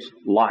ancient peoples?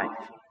 Life.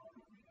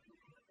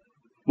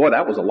 Boy,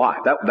 that was alive.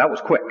 That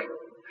was quick.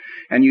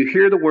 And you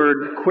hear the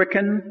word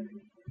quicken,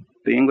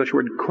 the English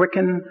word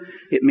quicken,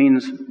 it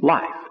means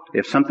life.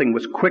 If something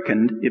was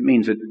quickened, it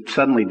means it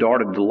suddenly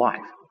darted to life.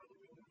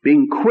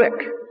 Being quick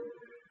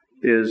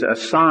is a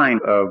sign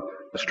of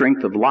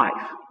strength of life,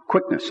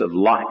 quickness of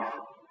life.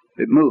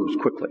 It moves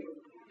quickly.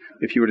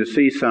 If you were to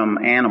see some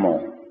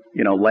animal,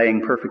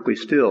 laying perfectly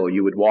still,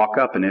 you would walk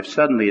up, and if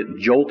suddenly it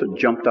jolted,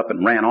 jumped up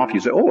and ran off, you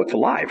say, oh, it's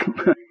alive.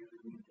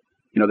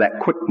 That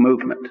quick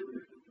movement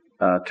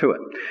to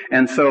it.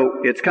 And so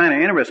it's kind of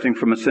interesting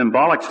from a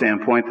symbolic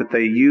standpoint that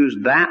they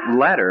used that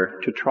letter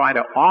to try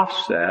to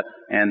offset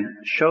and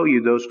show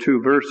you those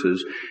two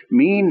verses,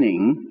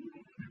 meaning,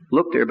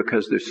 look there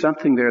because there's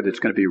something there that's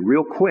going to be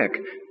real quick,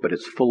 but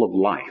it's full of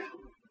life.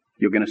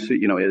 You're going to see,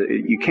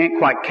 you can't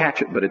quite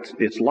catch it, but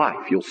it's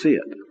life. You'll see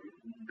it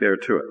there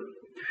to it.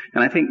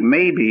 And I think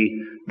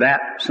maybe that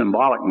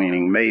symbolic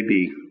meaning may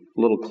be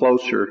a little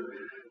closer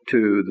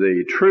to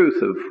the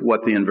truth of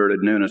what the inverted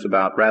noon is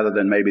about, rather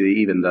than maybe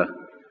even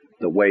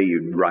the way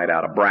you'd write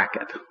out a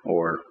bracket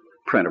or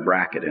print a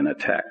bracket in a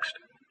text.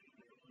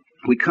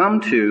 We come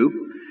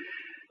to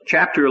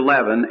chapter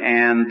 11,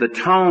 and the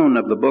tone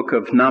of the book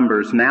of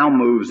Numbers now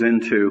moves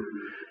into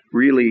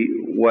really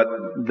what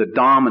the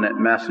dominant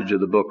message of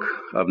the book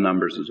of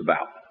Numbers is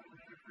about.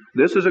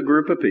 This is a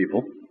group of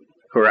people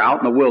who are out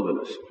in the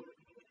wilderness.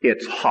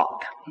 It's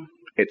hot.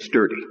 It's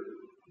dirty.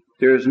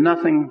 There is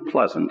nothing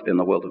pleasant in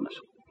the wilderness.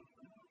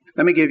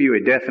 Let me give you a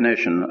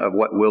definition of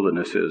what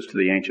wilderness is to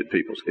the ancient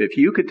peoples. If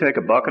you could take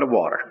a bucket of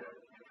water,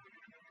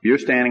 you're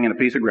standing in a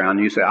piece of ground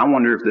and you say, I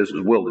wonder if this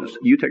is wilderness.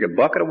 You take a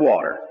bucket of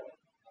water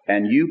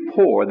and you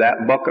pour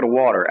that bucket of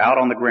water out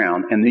on the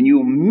ground, and then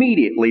you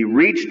immediately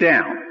reach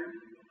down.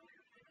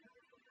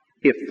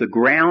 If the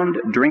ground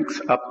drinks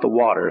up the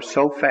water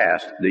so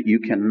fast that you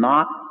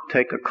cannot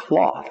take a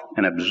cloth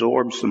and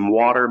absorb some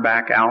water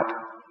back out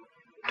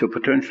to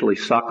potentially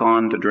suck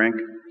on to drink,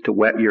 to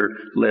wet your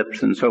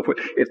lips and so forth.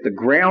 If the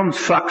ground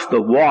sucks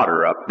the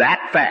water up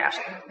that fast,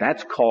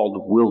 that's called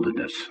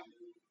wilderness.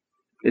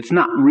 It's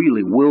not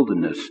really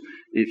wilderness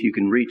if you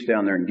can reach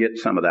down there and get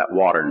some of that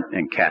water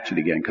and catch it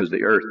again, because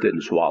the earth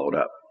didn't swallow it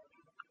up.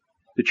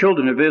 The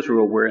children of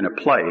Israel were in a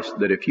place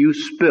that if you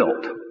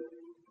spilt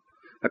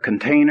a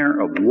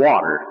container of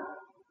water,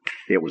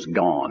 it was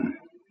gone.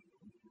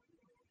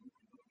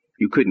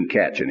 You couldn't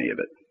catch any of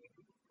it.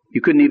 You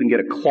couldn't even get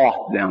a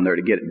cloth down there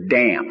to get it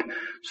damp,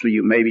 so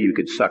maybe you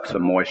could suck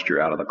some moisture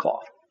out of the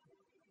cloth.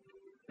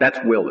 That's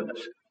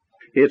wilderness.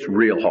 It's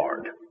real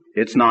hard.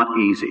 It's not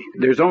easy.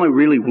 There's only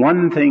really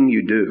one thing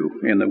you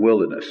do in the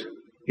wilderness,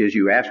 is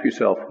you ask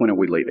yourself, when are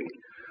we leaving?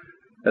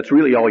 That's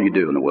really all you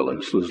do in the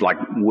wilderness. It's like,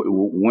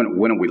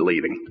 when are we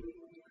leaving?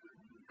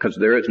 Because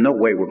there is no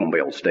way we're going to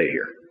be able to stay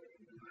here.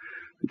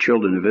 The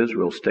children of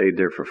Israel stayed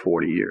there for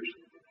 40 years.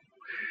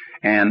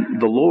 And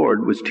the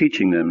Lord was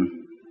teaching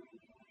them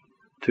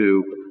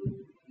to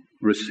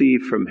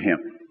receive from Him.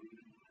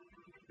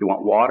 You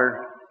want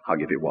water? I'll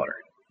give you water.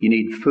 You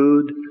need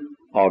food?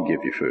 I'll give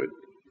you food.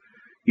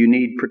 You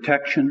need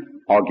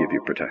protection? I'll give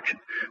you protection.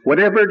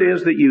 Whatever it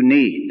is that you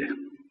need,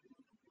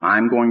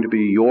 I'm going to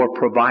be your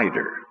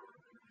provider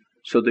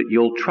so that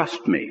you'll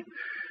trust me,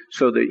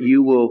 so that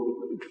you will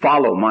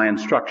follow my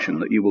instruction,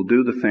 that you will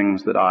do the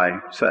things that I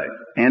say.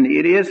 And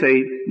it is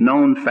a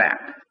known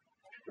fact.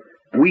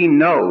 We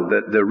know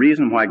that the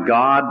reason why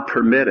God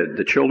permitted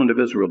the children of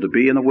Israel to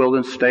be in the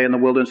wilderness, stay in the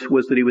wilderness,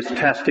 was that He was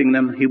testing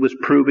them. He was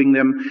proving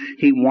them.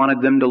 He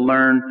wanted them to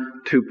learn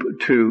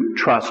to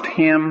trust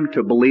Him,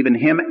 to believe in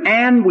Him.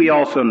 And we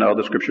also know,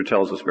 the Scripture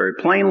tells us very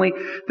plainly,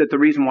 that the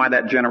reason why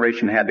that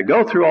generation had to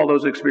go through all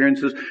those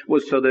experiences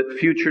was so that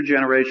future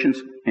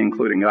generations,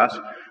 including us,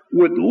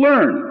 would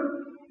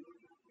learn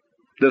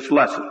this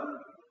lesson.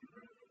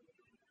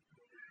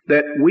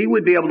 That we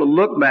would be able to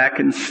look back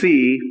and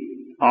see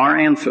our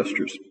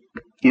ancestors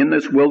in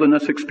this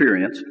wilderness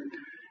experience,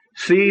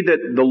 see that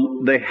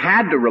they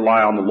had to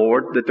rely on the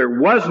Lord, that there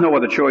was no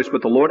other choice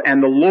but the Lord,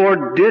 and the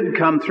Lord did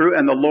come through,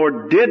 and the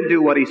Lord did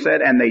do what He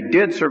said, and they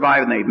did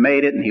survive, and they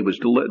made it, and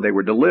they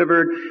were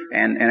delivered,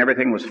 and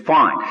everything was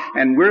fine.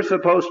 And we're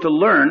supposed to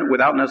learn,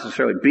 without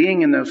necessarily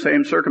being in those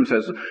same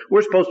circumstances,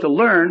 we're supposed to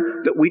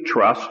learn that we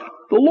trust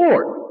the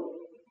Lord.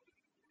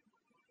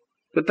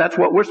 But that's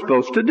what we're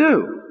supposed to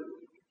do.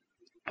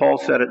 Paul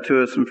said it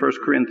to us in 1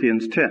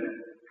 Corinthians 10.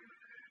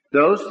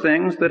 Those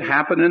things that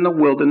happen in the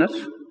wilderness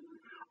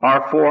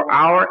are for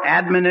our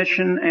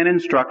admonition and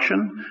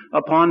instruction,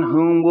 upon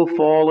whom will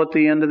fall at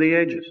the end of the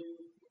ages.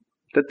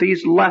 That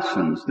these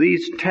lessons,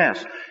 these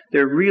tests,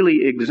 they're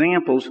really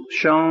examples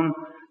shown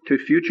to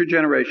future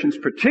generations,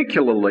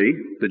 particularly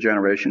the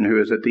generation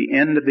who is at the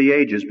end of the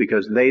ages,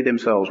 because they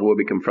themselves will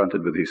be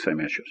confronted with these same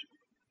issues.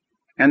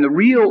 And the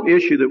real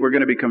issue that we're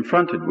going to be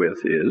confronted with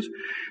is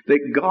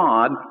that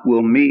God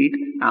will meet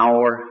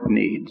our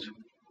needs.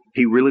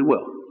 He really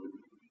will.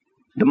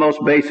 The most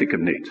basic of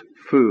needs: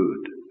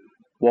 food,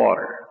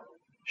 water,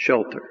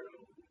 shelter,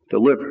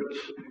 deliverance,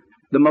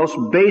 the most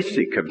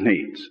basic of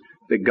needs,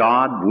 that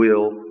God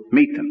will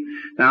meet them.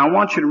 Now I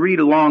want you to read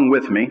along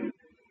with me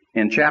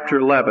in chapter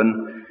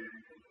 11.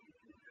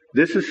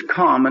 This is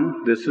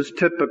common, this is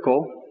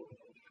typical,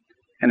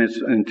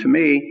 and to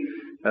me,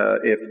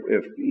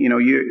 if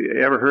you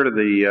ever heard of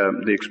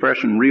the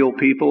expression "real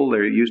people"? They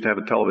used to have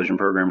a television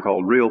program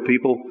called "Real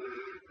People."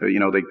 They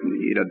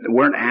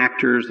weren't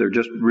actors; they're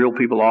just real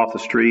people off the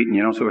street,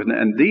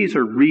 and these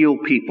are real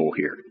people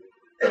here.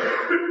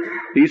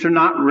 These are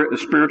not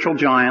spiritual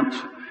giants.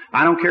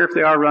 I don't care if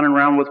they are running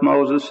around with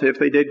Moses, if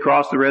they did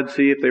cross the Red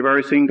Sea, if they've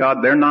already seen God.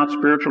 They're not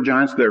spiritual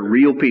giants. They're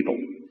real people,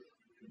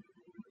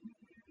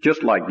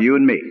 just like you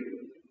and me.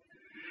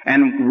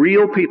 And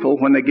real people,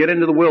 when they get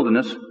into the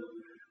wilderness,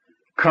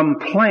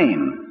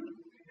 complain.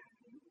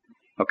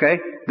 Okay?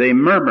 They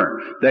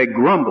murmur. They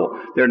grumble.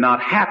 They're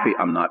not happy.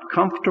 I'm not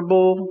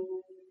comfortable,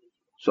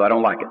 so I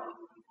don't like it.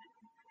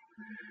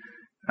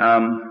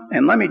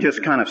 And let me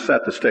just kind of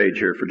set the stage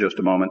here for just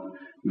a moment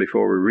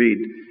before we read.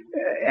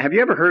 Have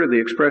you ever heard of the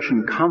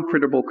expression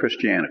comfortable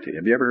Christianity?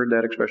 Have you ever heard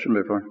that expression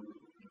before?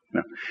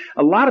 No.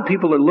 A lot of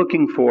people are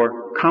looking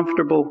for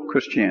comfortable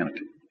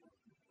Christianity.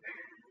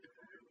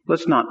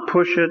 Let's not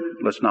push it.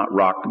 Let's not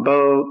rock the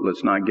boat.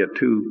 Let's not get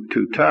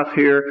too tough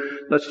here.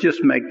 Let's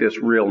just make this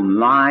real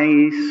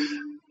nice.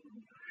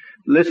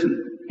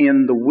 Listen,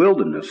 in the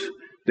wilderness,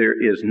 there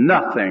is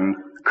nothing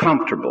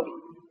comfortable.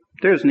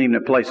 There isn't even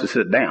a place to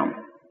sit down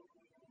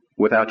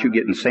without you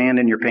getting sand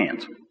in your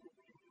pants.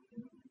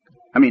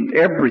 I mean,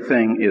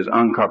 everything is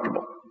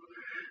uncomfortable.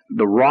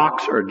 The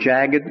rocks are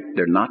jagged.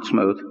 They're not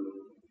smooth.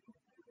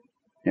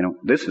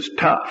 This is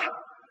tough.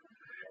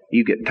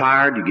 You get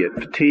tired. You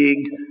get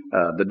fatigued.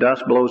 The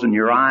dust blows in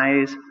your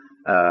eyes.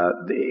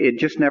 It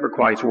just never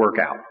quite works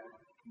out.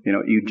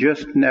 You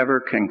just never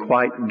can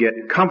quite get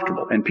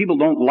comfortable. And people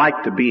don't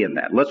like to be in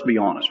that. Let's be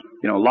honest.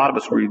 A lot of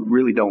us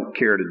really don't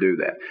care to do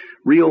that.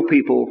 Real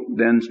people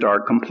then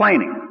start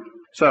complaining.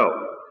 So,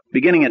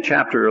 beginning at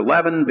chapter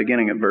 11,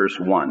 beginning at verse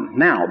 1.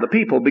 Now, the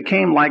people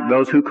became like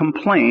those who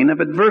complain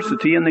of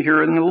adversity in the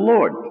hearing of the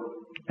Lord.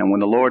 And when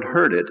the Lord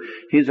heard it,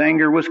 his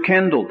anger was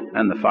kindled,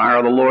 and the fire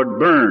of the Lord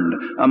burned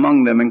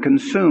among them and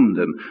consumed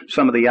them,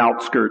 some of the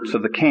outskirts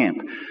of the camp.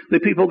 The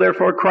people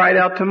therefore cried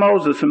out to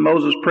Moses, and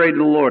Moses prayed to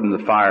the Lord, and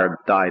the fire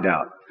died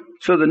out.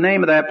 So the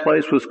name of that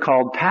place was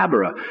called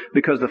Taberah,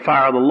 because the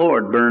fire of the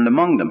Lord burned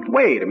among them.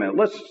 Wait a minute,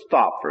 let's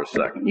stop for a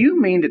second. You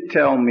mean to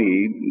tell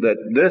me that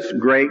this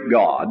great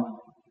God,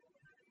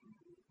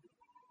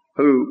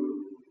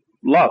 who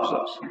loves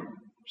us,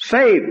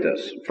 saved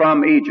us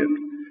from Egypt,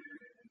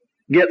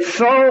 gets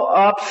so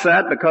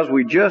upset because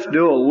we just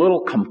do a little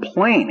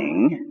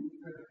complaining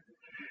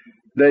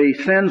that he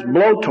sends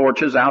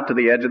blowtorches out to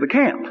the edge of the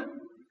camp?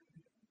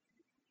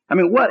 I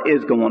mean, what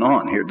is going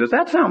on here? Does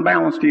that sound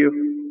balanced to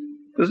you?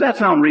 Does that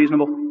sound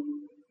reasonable?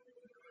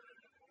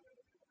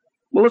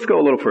 Well, let's go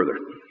a little further.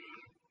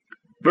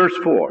 Verse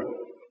 4.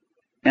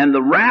 And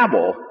the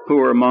rabble who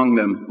were among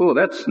them,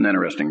 that's an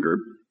interesting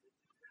group.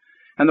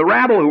 And the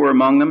rabble who were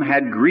among them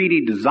had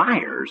greedy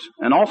desires,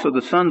 and also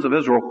the sons of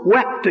Israel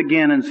wept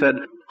again and said,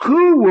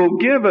 Who will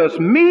give us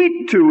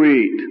meat to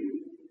eat?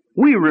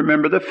 We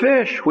remember the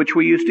fish which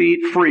we used to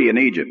eat free in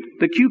Egypt,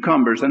 the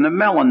cucumbers and the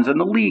melons and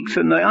the leeks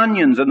and the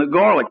onions and the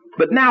garlic.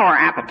 But now our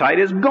appetite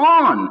is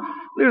gone.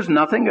 There's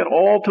nothing at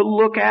all to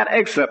look at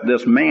except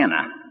this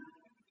manna.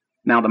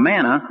 Now the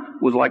manna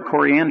was like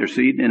coriander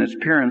seed in its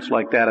appearance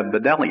like that of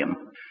bdellium.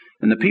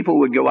 And the people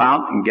would go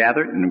out and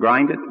gather it and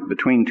grind it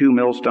between two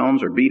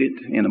millstones or beat it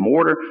in a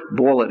mortar,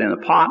 boil it in a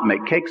pot,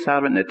 make cakes out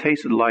of it, and it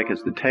tasted like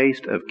it's the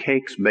taste of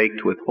cakes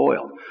baked with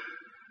oil.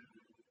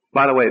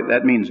 By the way,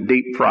 that means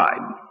deep fried.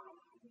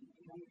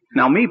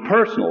 Now, me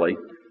personally,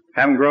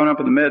 having grown up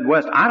in the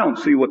Midwest, I don't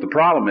see what the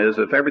problem is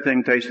if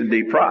everything tasted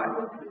deep fried.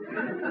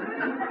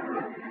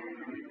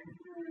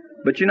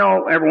 But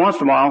every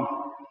once in a while,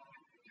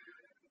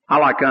 I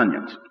like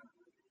onions. In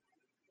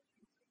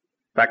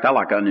fact, I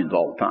like onions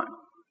all the time.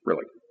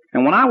 Really.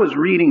 And when I was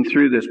reading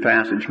through this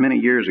passage many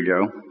years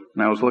ago,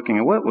 and I was looking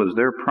at what was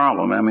their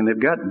problem. I mean, they've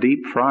got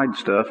deep fried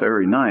stuff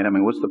every night. I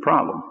mean, what's the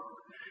problem?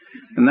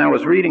 And I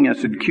was reading, I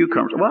said,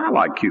 cucumbers. Well, I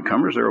like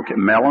cucumbers. They're okay.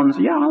 Melons.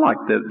 Yeah, I like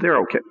that. They're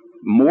okay.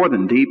 More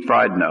than deep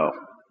fried? No,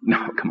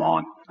 come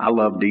on. I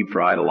love deep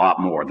fried a lot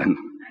more than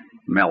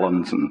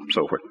melons and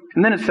so forth.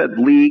 And then it said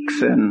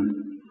leeks and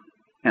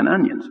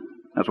onions.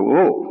 I said,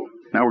 whoa,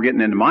 now we're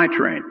getting into my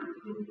train.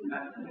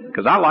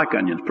 Because I like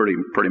onions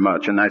pretty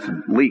much. And I said,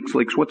 leeks,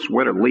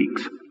 what are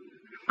leeks?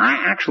 I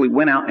actually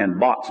went out and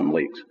bought some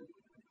leeks.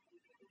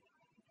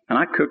 And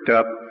I cooked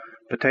up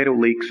potato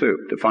leek soup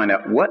to find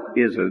out what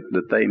is it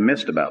that they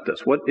missed about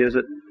this. What is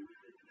it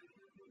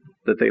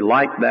that they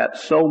liked that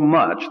so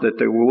much that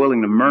they were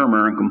willing to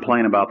murmur and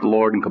complain about the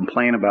Lord and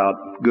complain about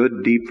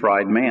good deep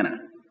fried manna.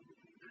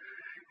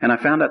 And I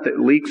found out that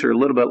leeks are a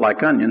little bit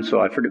like onions, so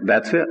I figured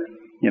that's it.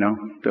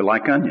 They're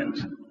like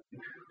onions.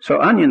 So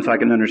onions I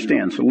can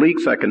understand. So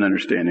leeks I can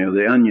understand.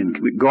 The onion,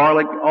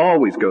 garlic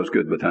always goes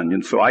good with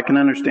onions, so I can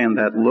understand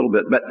that a little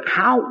bit. But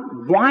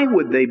why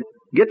would they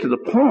get to the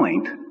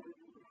point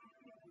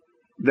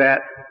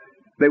that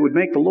that would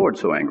make the Lord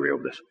so angry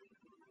over this.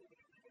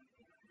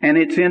 And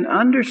it's in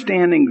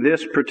understanding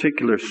this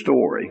particular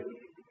story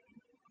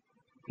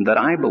that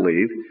I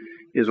believe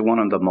is one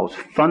of the most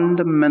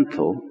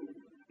fundamental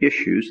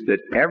issues that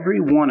every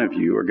one of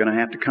you are going to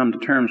have to come to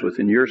terms with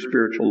in your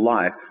spiritual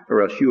life,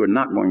 or else you are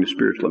not going to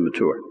spiritually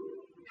mature.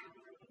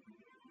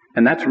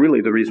 And that's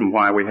really the reason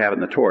why we have it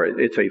in the Torah.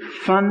 It's a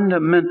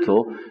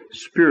fundamental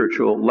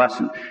spiritual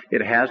lesson.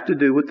 It has to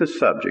do with the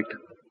subject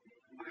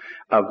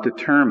of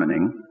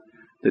determining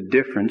the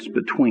difference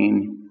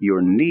between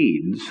your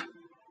needs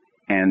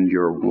and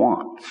your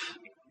wants.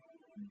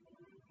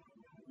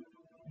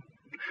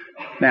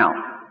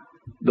 Now,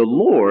 the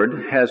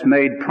Lord has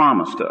made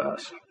promise to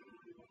us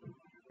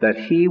that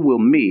He will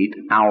meet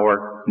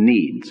our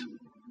needs.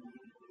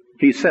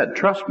 He said,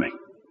 trust me,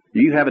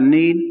 you have a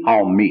need,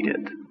 I'll meet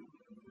it.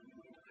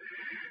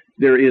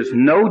 There is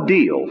no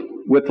deal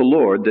with the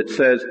Lord that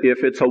says,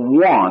 if it's a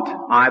want,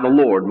 I, the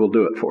Lord, will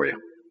do it for you.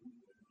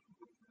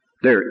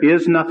 There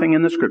is nothing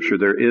in the Scripture.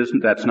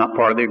 That's not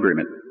part of the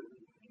agreement.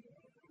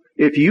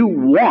 If you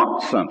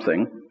want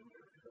something,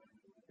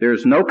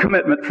 there's no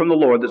commitment from the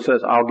Lord that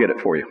says, I'll get it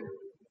for you.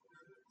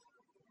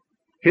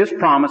 His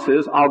promise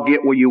is, I'll get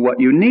you what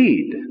you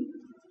need.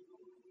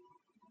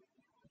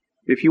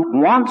 If you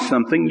want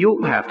something,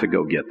 you'll have to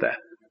go get that.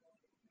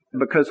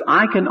 Because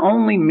I can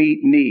only meet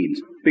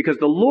needs. Because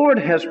the Lord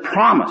has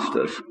promised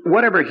us,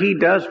 whatever He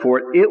does for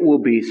it, it will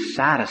be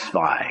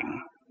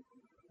satisfying.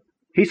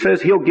 He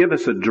says He'll give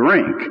us a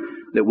drink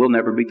that we'll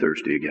never be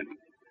thirsty again.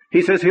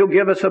 He says He'll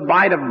give us a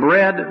bite of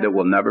bread that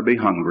we'll never be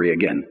hungry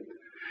again.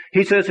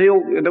 He says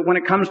that when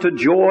it comes to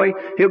joy,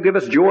 He'll give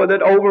us joy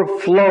that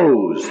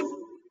overflows.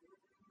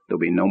 There'll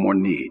be no more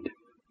need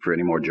for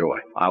any more joy.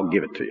 I'll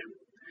give it to you.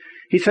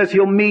 He says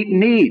He'll meet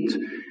needs.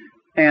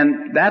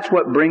 And that's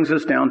what brings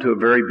us down to a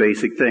very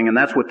basic thing, and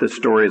that's what this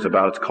story is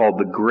about. It's called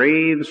the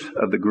graves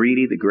of the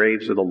greedy, the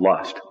graves of the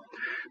lust.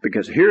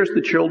 Because here's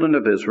the children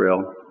of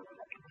Israel.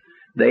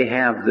 They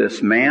have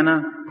this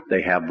manna,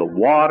 they have the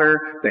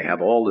water, they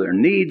have all their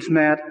needs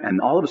met, and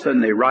all of a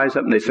sudden they rise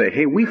up and they say,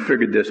 hey, we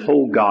figured this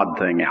whole God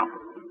thing out.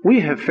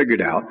 We have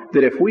figured out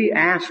that if we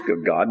ask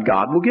of God,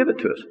 God will give it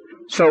to us.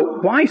 So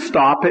why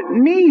stop at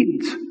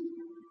needs?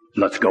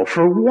 Let's go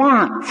for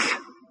wants.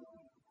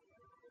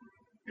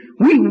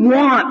 We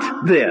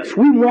want this.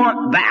 We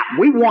want that.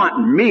 We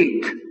want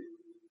meat.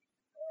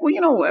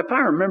 Well, if I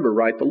remember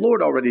right, the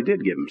Lord already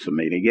did give them some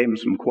meat. He gave them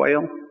some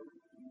quail.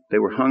 They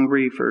were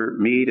hungry for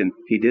meat, and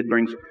He did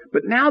bring some.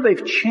 But now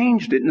they've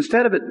changed it.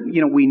 Instead of it,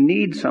 we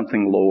need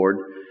something, Lord.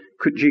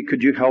 Could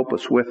you help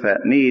us with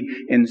that need?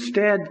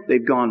 Instead,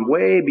 they've gone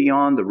way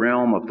beyond the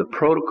realm of the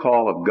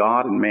protocol of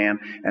God and man,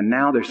 and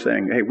now they're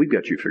saying, hey, we've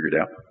got you figured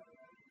out.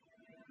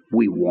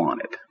 We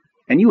want it.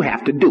 And you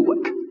have to do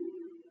it.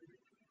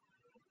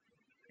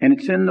 And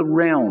it's in the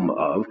realm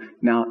of,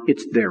 now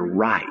it's their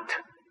right.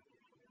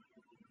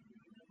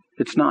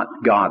 It's not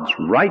God's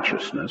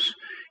righteousness.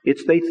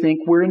 It's they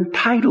think we're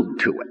entitled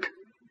to it.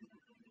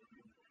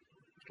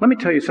 Let me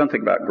tell you something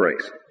about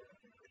grace.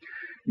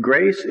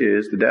 Grace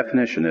the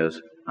definition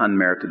is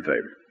unmerited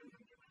favor.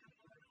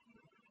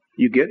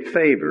 You get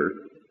favor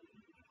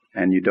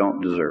and you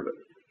don't deserve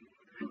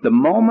it. The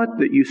moment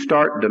that you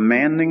start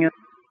demanding it,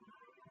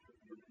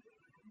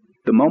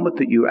 the moment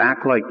that you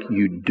act like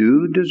you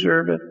do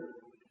deserve it,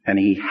 and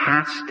He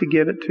has to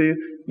give it to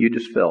you, you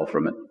just fell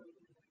from it.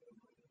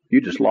 You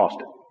just lost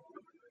it.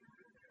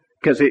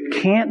 Because it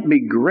can't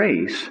be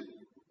grace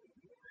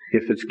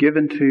if it's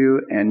given to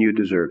you and you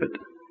deserve it.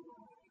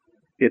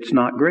 It's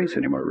not grace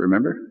anymore,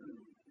 remember?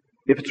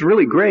 If it's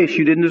really grace,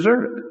 you didn't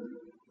deserve it.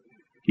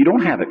 You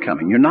don't have it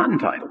coming. You're not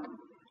entitled.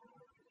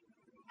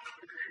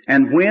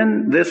 And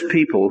when this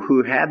people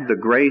who had the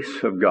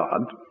grace of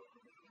God,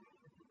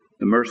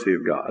 the mercy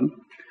of God,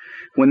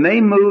 when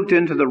they moved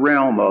into the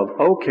realm of,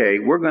 okay,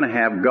 we're going to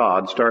have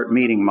God start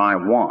meeting my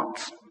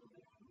wants,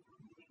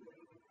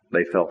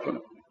 they fell from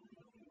it.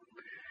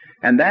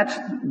 And that's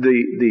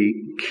the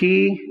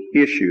key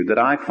issue that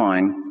I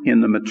find in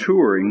the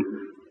maturing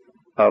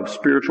of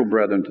spiritual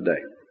brethren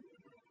today.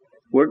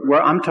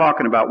 Where I'm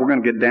talking about, we're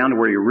going to get down to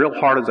where your real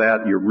heart is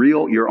at,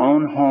 your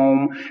own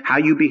home, how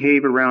you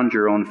behave around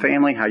your own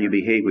family, how you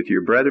behave with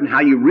your brethren,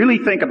 how you really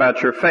think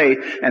about your faith,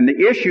 and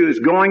the issue is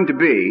going to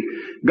be,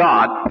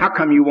 God, how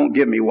come you won't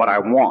give me what I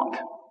want?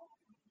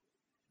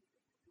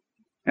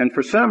 And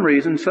for some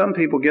reason, some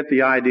people get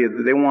the idea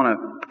that they want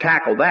to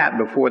tackle that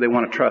before they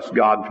want to trust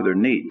God for their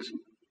needs.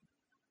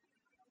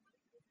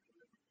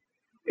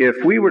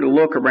 If we were to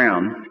look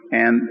around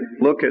and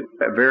look at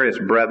various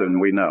brethren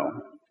we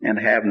know, and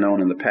have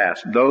known in the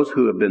past, those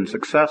who have been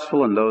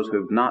successful and those who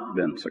have not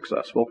been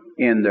successful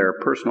in their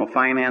personal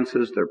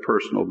finances, their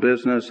personal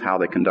business, how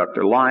they conduct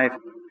their life,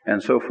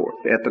 and so forth.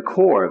 At the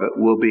core of it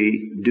will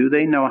be, do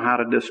they know how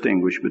to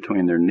distinguish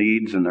between their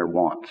needs and their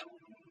wants?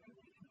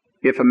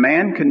 If a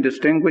man can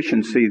distinguish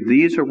and see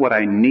these are what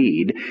I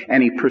need,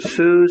 and he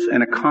pursues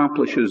and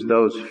accomplishes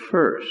those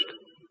first,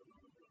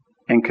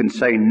 and can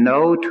say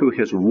no to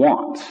his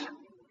wants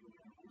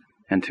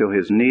until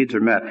his needs are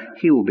met,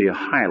 he will be a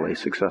highly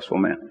successful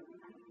man.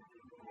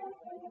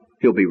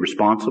 He'll be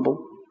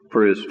responsible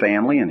for his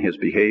family and his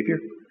behavior.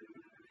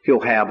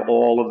 He'll have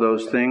all of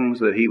those things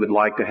that he would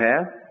like to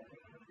have.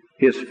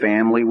 His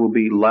family will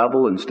be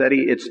level and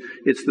steady.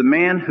 It's the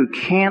man who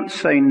can't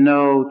say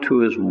no to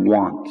his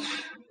wants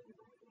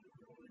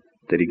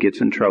that he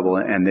gets in trouble,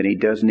 and then he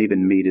doesn't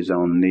even meet his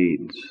own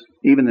needs,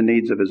 even the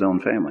needs of his own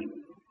family.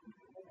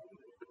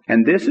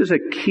 And this is a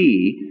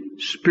key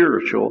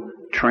spiritual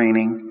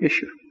training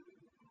issue.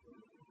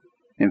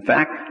 In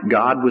fact,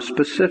 God was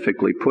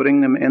specifically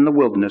putting them in the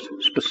wilderness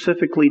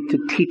specifically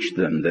to teach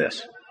them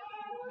this.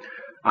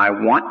 I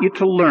want you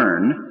to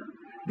learn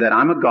that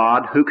I'm a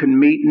God who can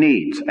meet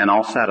needs, and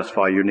I'll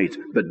satisfy your needs.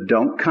 But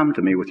don't come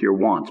to me with your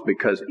wants,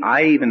 because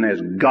I, even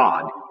as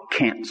God,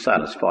 can't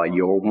satisfy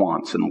your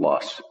wants and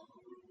lusts.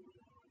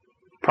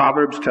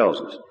 Proverbs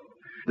tells us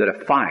that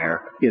a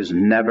fire is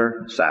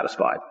never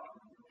satisfied.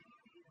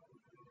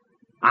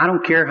 I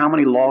don't care how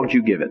many logs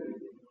you give it.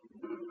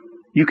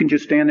 You can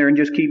just stand there and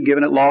just keep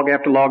giving it log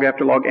after log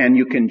after log, and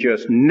you can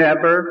just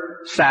never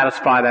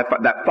satisfy that fire.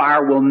 That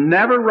fire will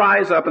never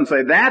rise up and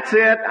say, that's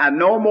it,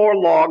 no more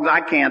logs,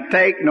 I can't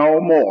take no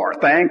more.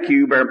 Thank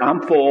you,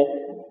 I'm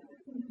full.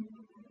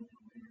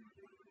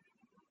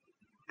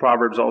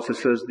 Proverbs also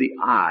says the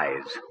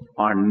eyes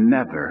are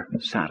never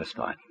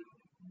satisfied.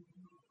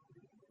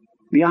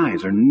 The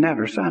eyes are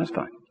never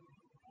satisfied.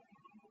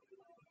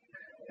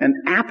 And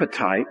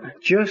appetite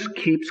just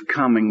keeps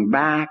coming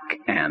back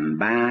and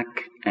back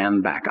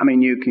and back. I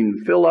mean, you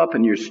can fill up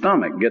and your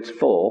stomach gets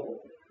full,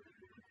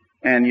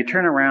 and you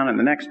turn around and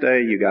the next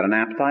day you got an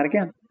appetite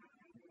again.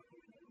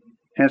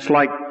 And it's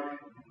like,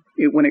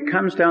 when it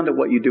comes down to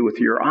what you do with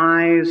your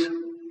eyes,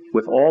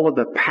 with all of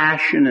the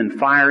passion and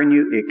fire in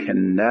you, it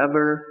can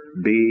never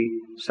be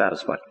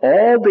satisfied.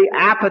 All the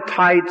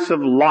appetites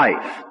of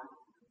life,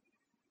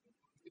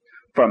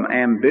 from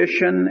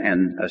ambition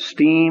and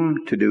esteem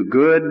to do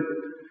good,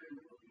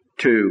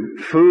 to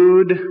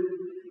food,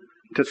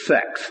 to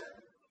sex.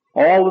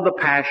 All of the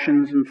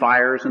passions and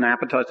fires and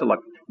appetites of life.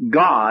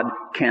 God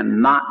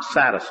cannot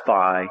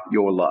satisfy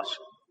your lust.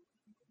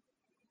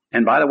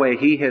 And by the way,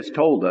 He has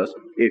told us,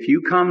 if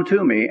you come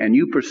to me and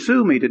you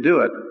pursue me to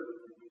do it,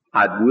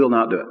 I will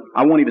not do it.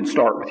 I won't even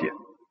start with you.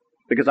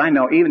 Because I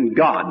know even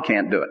God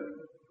can't do it.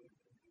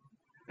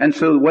 And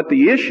so what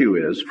the issue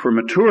is for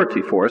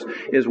maturity for us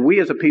is we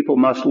as a people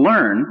must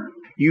learn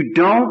you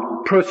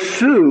don't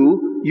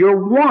pursue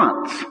your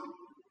wants.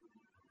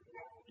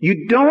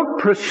 You don't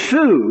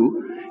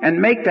pursue and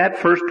make that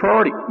first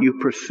priority. You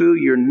pursue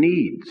your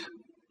needs.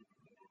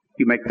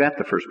 You make that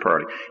the first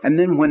priority. And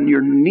then when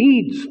your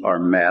needs are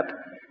met,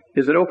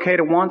 is it okay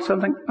to want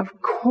something? Of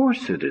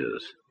course it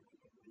is.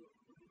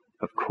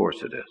 Of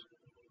course it is.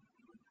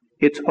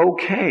 It's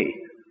okay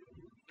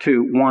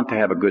to want to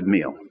have a good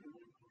meal.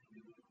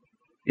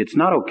 It's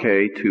not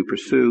okay to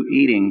pursue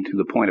eating to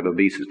the point of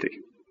obesity.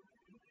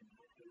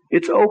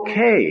 It's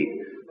okay,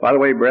 by the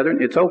way, brethren,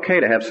 it's okay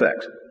to have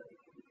sex.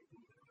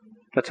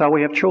 That's how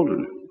we have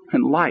children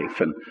and life,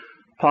 and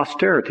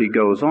posterity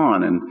goes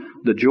on, and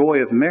the joy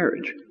of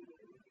marriage.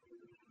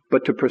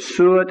 But to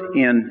pursue it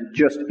in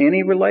just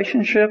any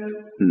relationship?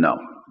 No.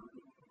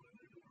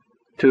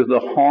 To the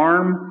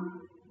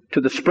harm, to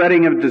the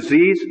spreading of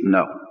disease?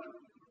 No.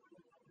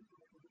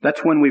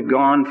 That's when we've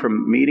gone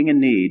from meeting a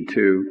need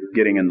to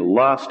getting into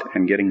lust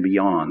and getting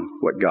beyond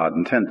what God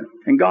intended.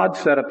 And God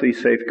set up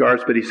these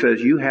safeguards, but He says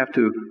you have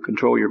to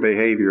control your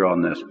behavior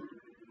on this.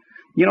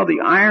 You know, the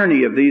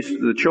irony of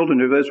the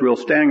children of Israel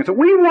standing and saying,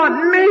 we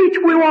want meat,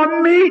 we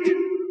want meat.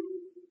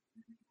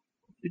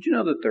 Did you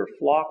know that their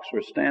flocks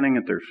were standing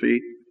at their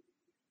feet?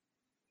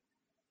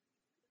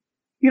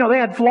 You know, they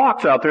had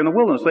flocks out there in the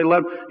wilderness. They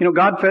loved,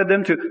 God fed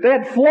them too. They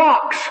had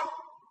flocks.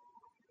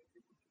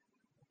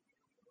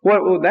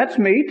 Well, that's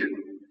meat.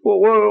 Well,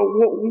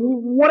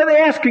 what are they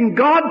asking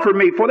God for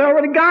meat for? They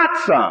already got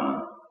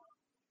some.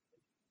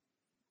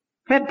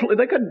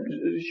 They could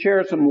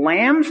share some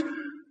lambs,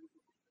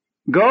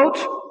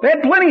 goats. They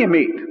had plenty of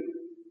meat.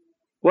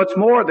 What's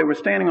more, they were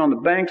standing on the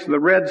banks of the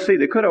Red Sea.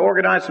 They could have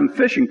organized some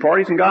fishing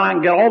parties and gone out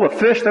and get all the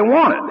fish they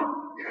wanted.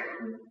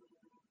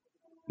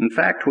 In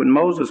fact, when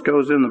Moses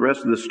goes in the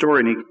rest of the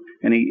story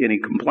and he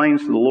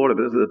complains to the Lord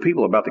about the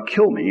people about to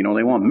kill me,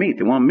 they want meat.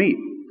 They want meat.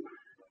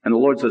 And the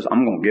Lord says,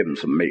 I'm going to give them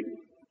some meat.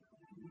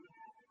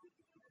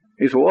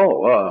 He said,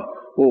 well,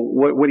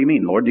 what do you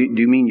mean, Lord? Do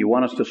you mean you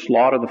want us to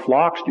slaughter the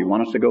flocks? Do you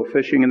want us to go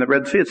fishing in the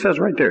Red Sea? It says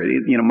right there,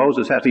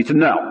 Moses has to. He said,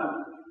 no.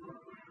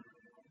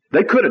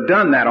 They could have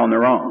done that on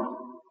their own.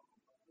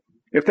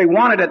 If they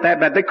wanted it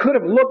that bad, they could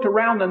have looked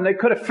around and they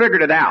could have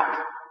figured it out.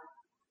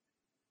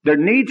 Their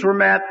needs were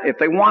met. If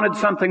they wanted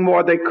something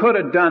more, they could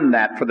have done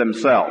that for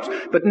themselves.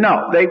 But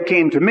no, they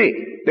came to me.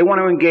 They want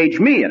to engage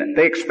me in it.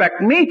 They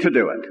expect me to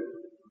do it.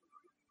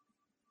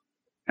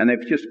 And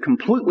they've just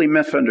completely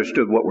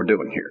misunderstood what we're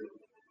doing here.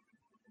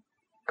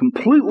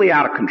 Completely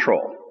out of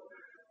control.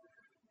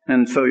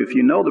 And so if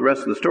you know the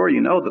rest of the story,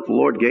 you know that the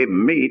Lord gave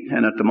them meat,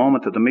 and at the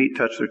moment that the meat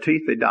touched their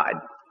teeth, they died.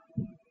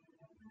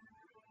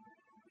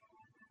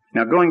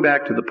 Now going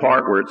back to the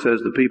part where it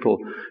says the people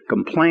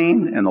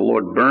complain and the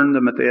Lord burned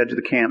them at the edge of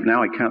the camp,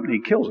 now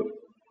he kills them.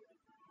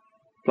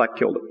 Black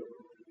killed them.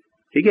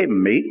 He gave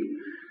them meat.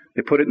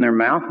 They put it in their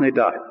mouth and they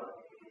died.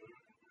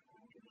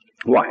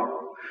 Why?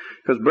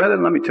 Because,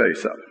 brethren, let me tell you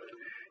something.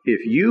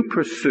 If you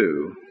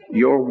pursue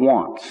your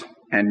wants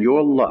and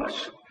your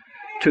lusts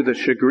to the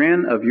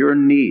chagrin of your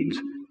needs,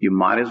 you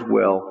might as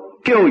well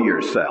kill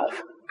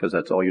yourself, because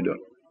that's all you're doing.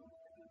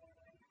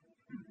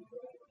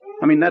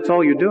 I mean, that's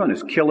all you're doing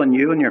is killing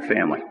you and your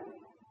family.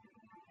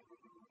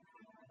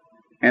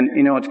 And,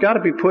 it's got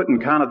to be put in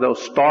kind of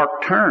those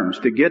stark terms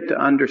to get to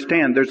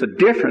understand there's a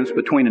difference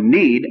between a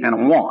need and a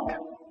want.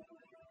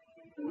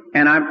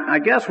 And I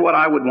guess what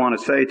I would want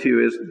to say to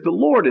you is the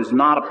Lord is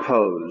not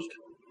opposed.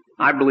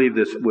 I believe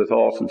this with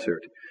all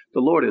sincerity.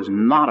 The Lord is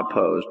not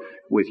opposed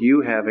with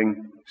you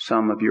having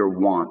some of your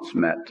wants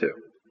met too.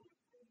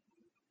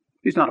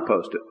 He's not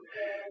opposed to it.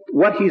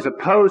 What He's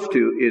opposed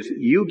to is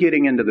you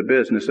getting into the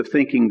business of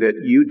thinking that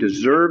you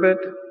deserve it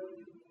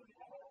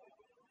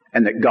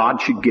and that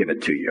God should give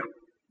it to you.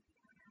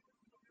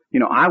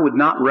 I would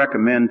not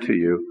recommend to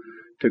you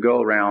to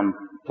go around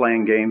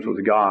playing games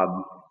with God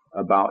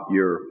about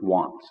your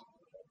wants.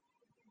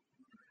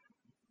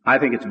 I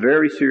think it's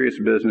very serious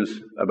business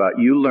about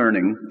you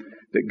learning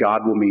that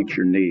God will meet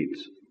your needs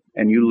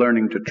and you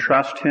learning to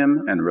trust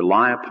Him and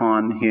rely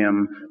upon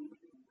Him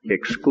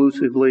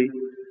exclusively,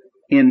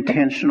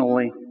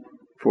 intentionally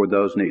for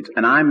those needs.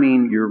 And I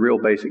mean your real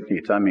basic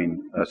needs. I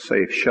mean a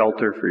safe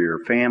shelter for your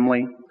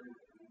family,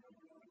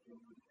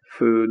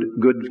 food,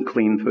 good,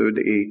 clean food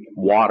to eat,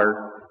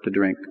 water to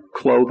drink,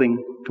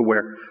 clothing to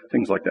wear,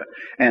 things like that.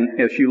 And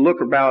if you look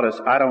about us,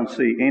 I don't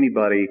see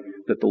anybody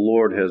that the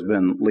Lord has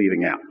been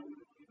leaving out.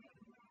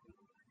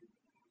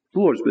 The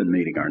Lord's been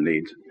meeting our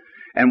needs.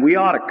 And we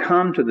ought to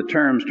come to the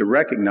terms to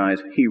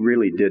recognize He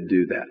really did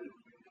do that.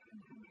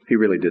 He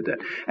really did that.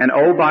 And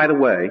oh, by the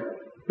way,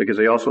 because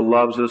He also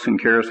loves us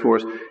and cares for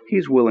us,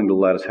 He's willing to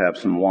let us have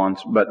some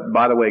wants. But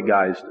by the way,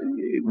 guys,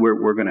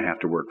 we're going to have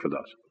to work for those.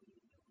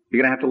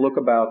 You're going to have to look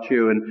about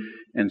you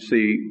and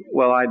see,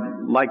 well,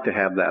 I'd like to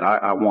have that.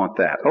 I want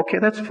that. Okay,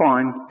 that's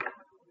fine.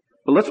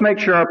 But let's make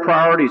sure our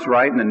priorities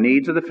right and the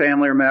needs of the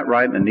family are met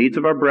right and the needs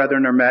of our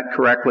brethren are met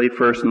correctly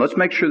first. And let's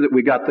make sure that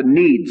we got the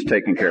needs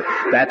taken care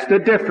of. That's the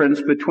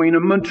difference between a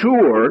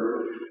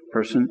mature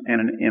person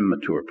and an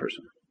immature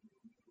person.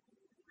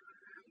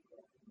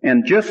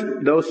 And just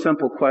those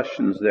simple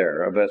questions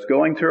there of us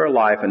going through our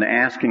life and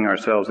asking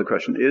ourselves the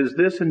question, is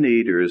this a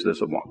need or is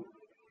this a want?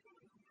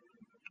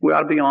 We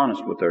ought to be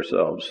honest with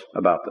ourselves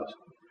about this.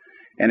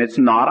 And it's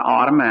not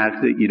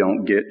automatic that you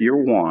don't get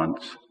your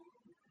wants.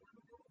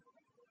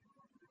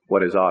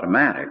 What is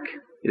automatic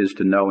is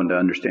to know and to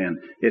understand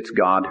it's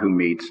God who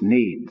meets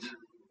needs.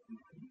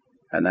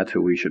 And that's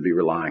who we should be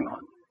relying on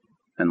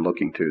and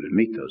looking to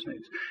meet those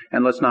needs.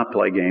 And let's not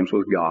play games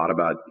with God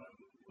about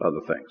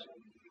other things.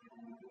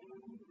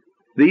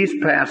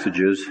 These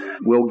passages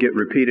will get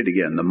repeated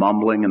again, the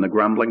mumbling and the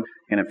grumbling.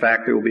 And in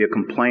fact, there will be a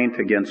complaint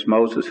against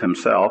Moses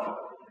himself.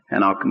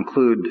 And I'll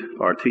conclude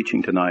our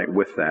teaching tonight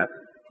with that.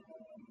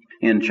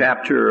 In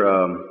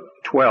chapter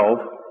 12,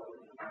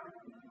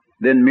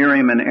 then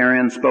Miriam and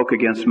Aaron spoke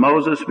against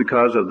Moses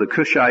because of the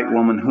Cushite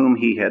woman whom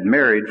he had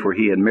married, for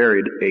he had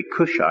married a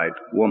Cushite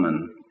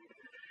woman.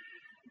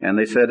 And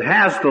they said,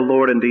 has the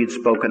Lord indeed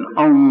spoken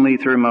only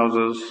through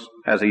Moses?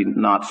 Has He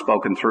not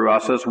spoken through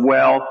us as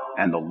well?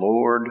 And the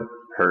Lord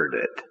heard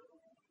it.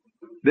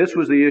 This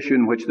was the issue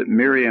in which that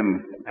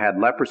Miriam had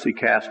leprosy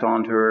cast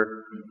onto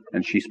her,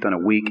 and she spent a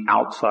week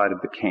outside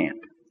of the camp.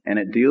 And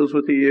it deals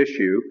with the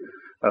issue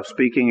of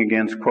speaking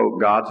against, quote,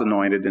 God's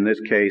anointed, in this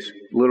case,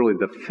 literally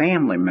the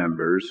family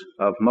members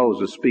of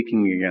Moses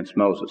speaking against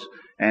Moses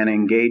and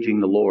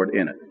engaging the Lord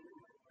in it.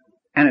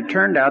 And it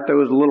turned out there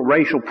was a little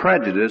racial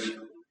prejudice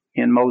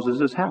in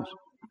Moses' house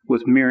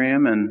with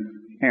Miriam and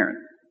Aaron.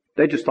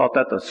 They just thought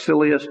that the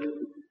silliest,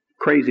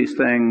 craziest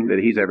thing that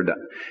he's ever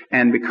done.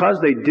 And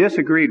because they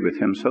disagreed with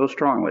him so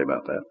strongly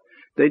about that,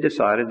 they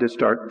decided to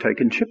start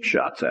taking chip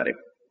shots at him.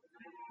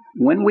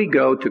 When we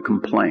go to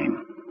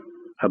complain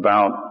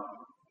about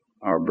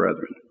our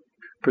brethren,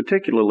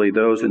 particularly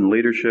those in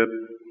leadership,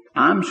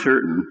 I'm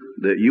certain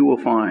that you will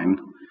find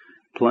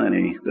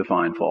plenty to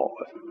find fault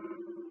with.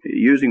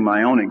 Using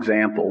my own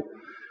example,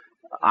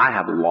 I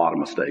have a lot of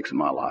mistakes in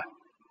my life.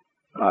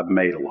 I've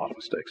made a lot of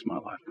mistakes in my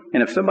life.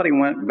 And if somebody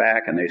went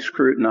back and they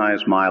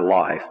scrutinized my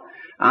life,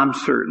 I'm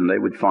certain they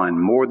would find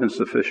more than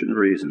sufficient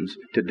reasons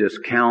to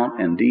discount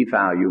and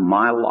devalue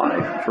my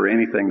life for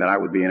anything that I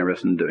would be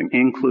interested in doing,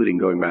 including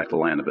going back to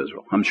the land of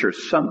Israel. I'm sure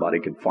somebody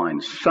could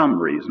find some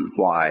reason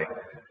why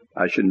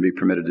I shouldn't be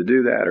permitted to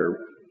do that or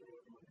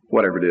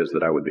whatever it is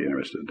that I would be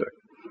interested in doing.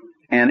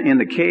 And in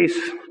the case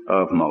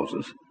of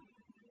Moses,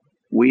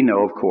 we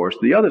know, of course,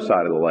 the other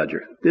side of the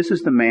ledger. This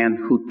is the man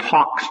who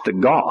talks to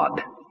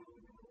God,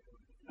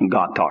 and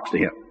God talks to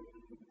him,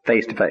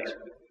 face to face.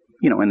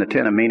 In the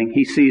tent of meeting,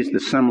 he sees the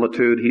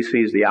similitude, he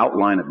sees the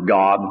outline of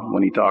God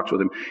when he talks with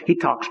him. He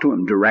talks to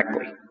him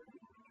directly.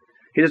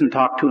 He doesn't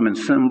talk to him in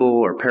symbol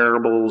or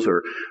parables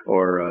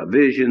or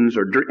visions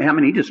or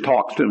he just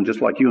talks to him just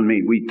like you and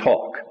me. We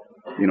talk,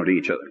 to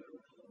each other.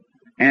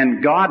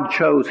 And God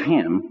chose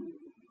him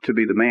to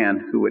be the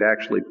man who would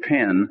actually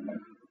pen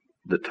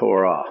the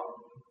Torah,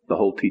 the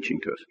whole teaching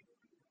to us,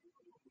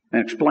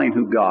 and explain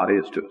who God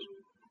is to us.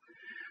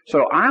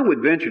 So I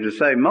would venture to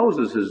say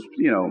Moses is,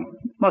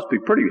 must be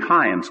pretty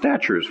high in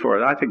stature as far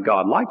as I think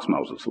God likes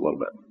Moses a little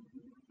bit.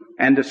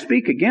 And to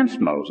speak against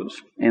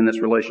Moses in this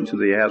relationship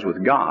that he has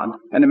with God,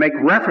 and to make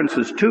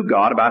references to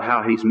God about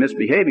how he's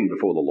misbehaving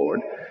before the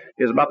Lord,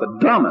 is about the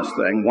dumbest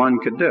thing one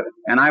could do.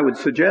 And I would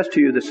suggest to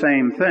you the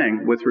same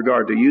thing with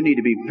regard to you need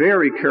to be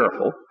very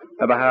careful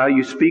about how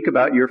you speak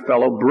about your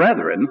fellow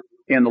brethren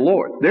in the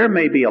Lord. There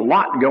may be a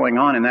lot going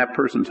on in that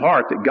person's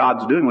heart that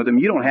God's doing with them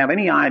you don't have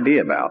any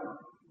idea about.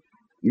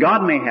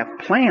 God may have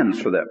plans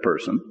for that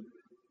person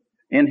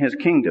in His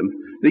kingdom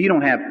that you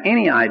don't have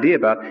any idea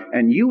about,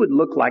 and you would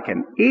look like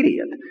an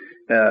idiot,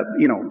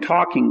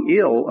 talking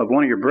ill of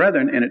one of your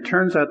brethren, and it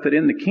turns out that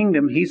in the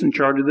kingdom, he's in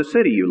charge of the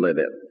city you live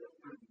in.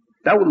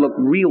 That would look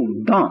real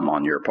dumb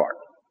on your part.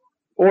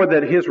 Or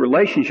that his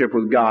relationship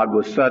with God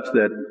was such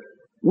that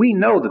we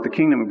know that the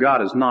kingdom of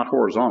God is not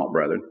horizontal,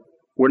 brethren.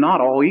 We're not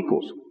all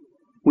equals.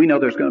 We know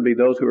there's going to be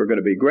those who are going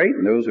to be great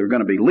and those who are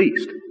going to be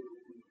least.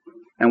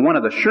 And one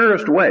of the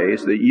surest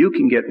ways that you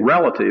can get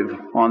relative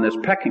on this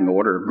pecking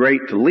order of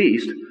great to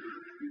least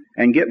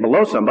and get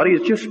below somebody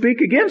is just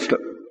speak against them.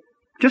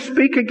 Just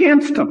speak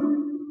against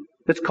them.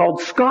 It's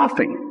called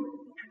scoffing.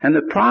 And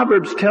the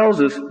Proverbs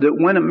tells us that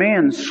when a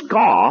man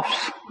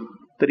scoffs,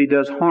 that he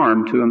does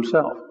harm to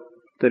himself,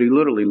 that he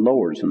literally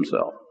lowers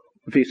himself.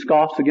 If he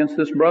scoffs against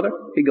this brother,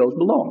 he goes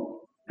below him.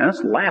 And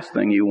that's the last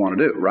thing you want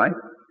to do, right?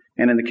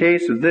 And in the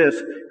case of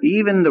this,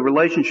 even the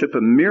relationship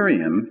of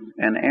Miriam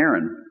and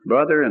Aaron,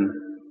 brother and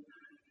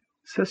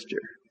sister,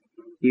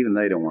 even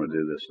they don't want to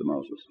do this to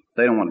Moses.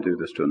 They don't want to do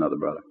this to another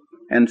brother.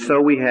 And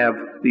so we have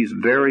these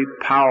very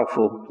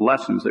powerful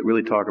lessons that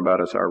really talk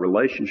about us, our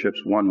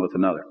relationships one with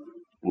another.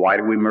 Why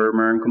do we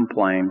murmur and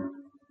complain?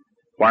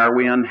 Why are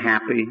we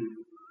unhappy?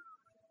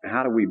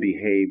 How do we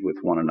behave with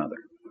one another?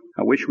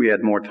 I wish we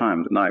had more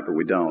time tonight, but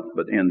we don't.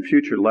 But in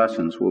future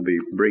lessons, we'll be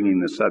bringing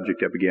this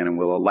subject up again, and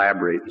we'll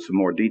elaborate in some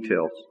more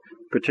details,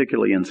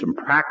 particularly in some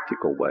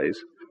practical ways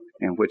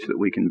in which that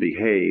we can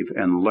behave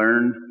and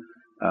learn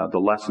the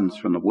lessons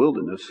from the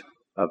wilderness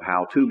of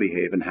how to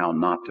behave and how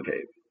not to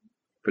behave,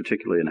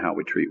 particularly in how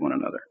we treat one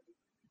another.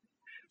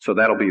 So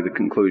that'll be the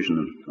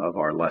conclusion of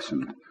our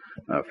lesson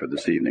for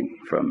this evening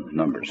from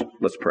Numbers.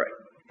 Let's pray.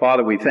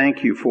 Father, we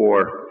thank you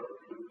for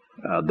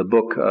the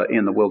book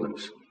in the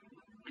wilderness.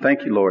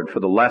 Thank you, Lord,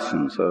 for the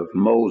lessons of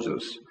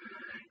Moses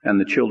and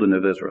the children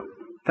of Israel.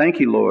 Thank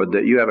you, Lord,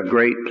 that you have a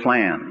great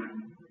plan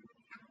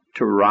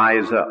to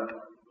rise up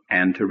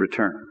and to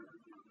return.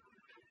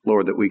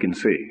 Lord, that we can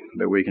see,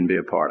 that we can be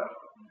a part of.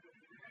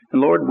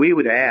 And Lord, we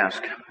would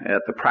ask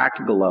at the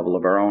practical level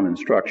of our own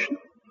instruction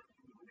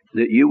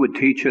that you would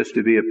teach us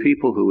to be a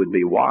people who would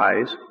be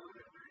wise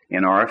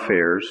in our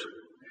affairs,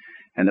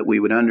 and that we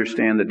would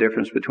understand the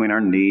difference between our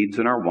needs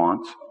and our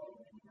wants.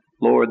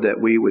 Lord, that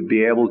we would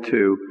be able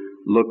to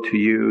look to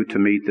you to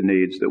meet the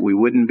needs, that we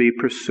wouldn't be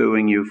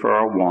pursuing you for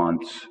our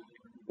wants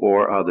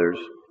or others,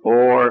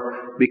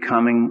 or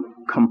becoming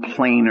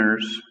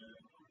complainers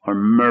or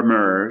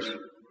murmurers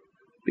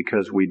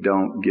because we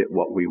don't get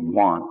what we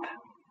want.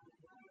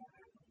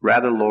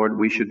 Rather, Lord,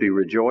 we should be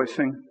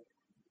rejoicing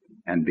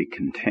and be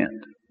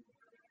content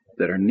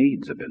that our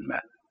needs have been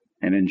met,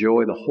 and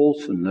enjoy the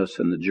wholesomeness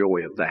and the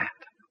joy of that,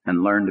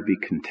 and learn to be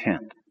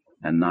content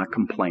and not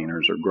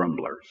complainers or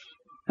grumblers.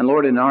 And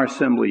Lord, in our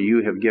assembly,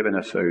 you have given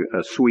us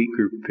a sweet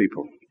group of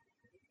people.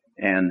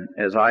 And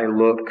as I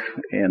look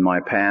in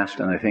my past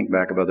and I think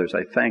back of others,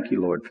 I thank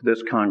you, Lord, for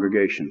this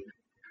congregation,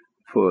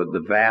 for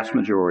the vast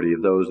majority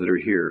of those that are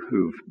here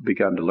who've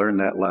begun to learn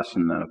that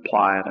lesson and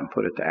apply it and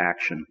put it to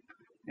action,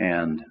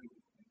 and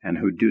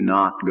who do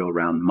not go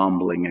around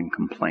mumbling and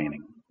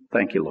complaining.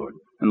 Thank you, Lord.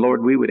 And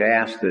Lord, we would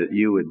ask that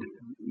you would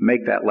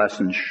make that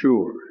lesson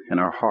sure in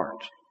our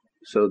hearts,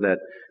 so that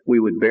we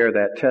would bear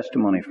that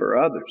testimony for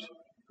others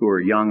who are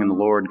young in the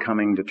Lord,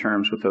 coming to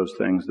terms with those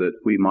things, that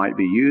we might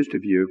be used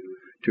of you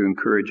to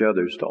encourage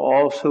others to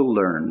also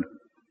learn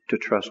to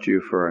trust you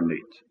for our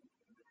needs.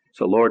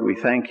 So Lord, we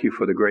thank you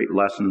for the great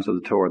lessons of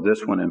the Torah,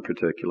 this one in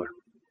particular.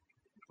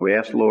 We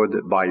ask, Lord,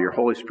 that by your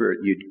Holy Spirit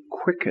you'd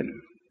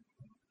quicken,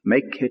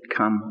 make it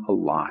come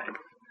alive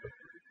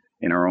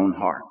in our own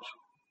hearts.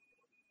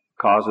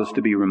 Cause us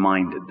to be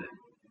reminded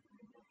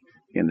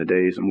in the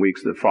days and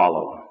weeks that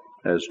follow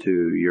as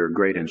to your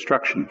great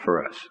instruction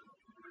for us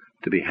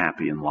to be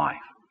happy in life,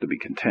 to be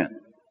content.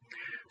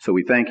 So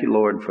we thank you,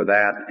 Lord, for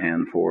that,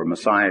 and for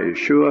Messiah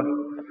Yeshua,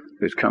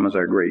 who's come as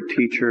our great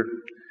teacher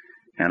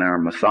and our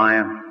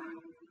Messiah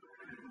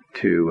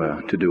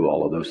to do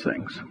all of those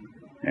things.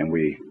 And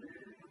we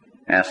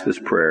ask this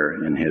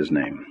prayer in his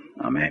name.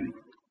 Amen.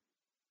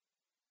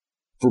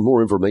 For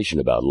more information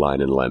about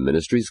Lion and Lamb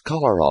Ministries,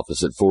 call our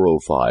office at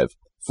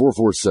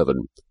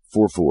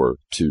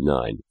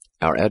 405-447-4429.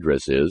 Our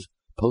address is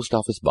Post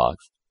Office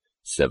Box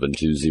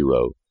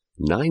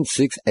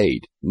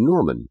 720-968,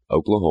 Norman,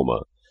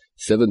 Oklahoma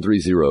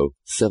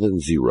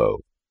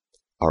 73070.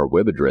 Our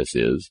web address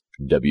is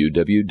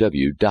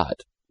www.lnm.org.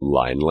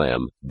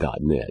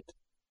 lionlamb.net.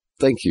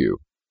 Thank you.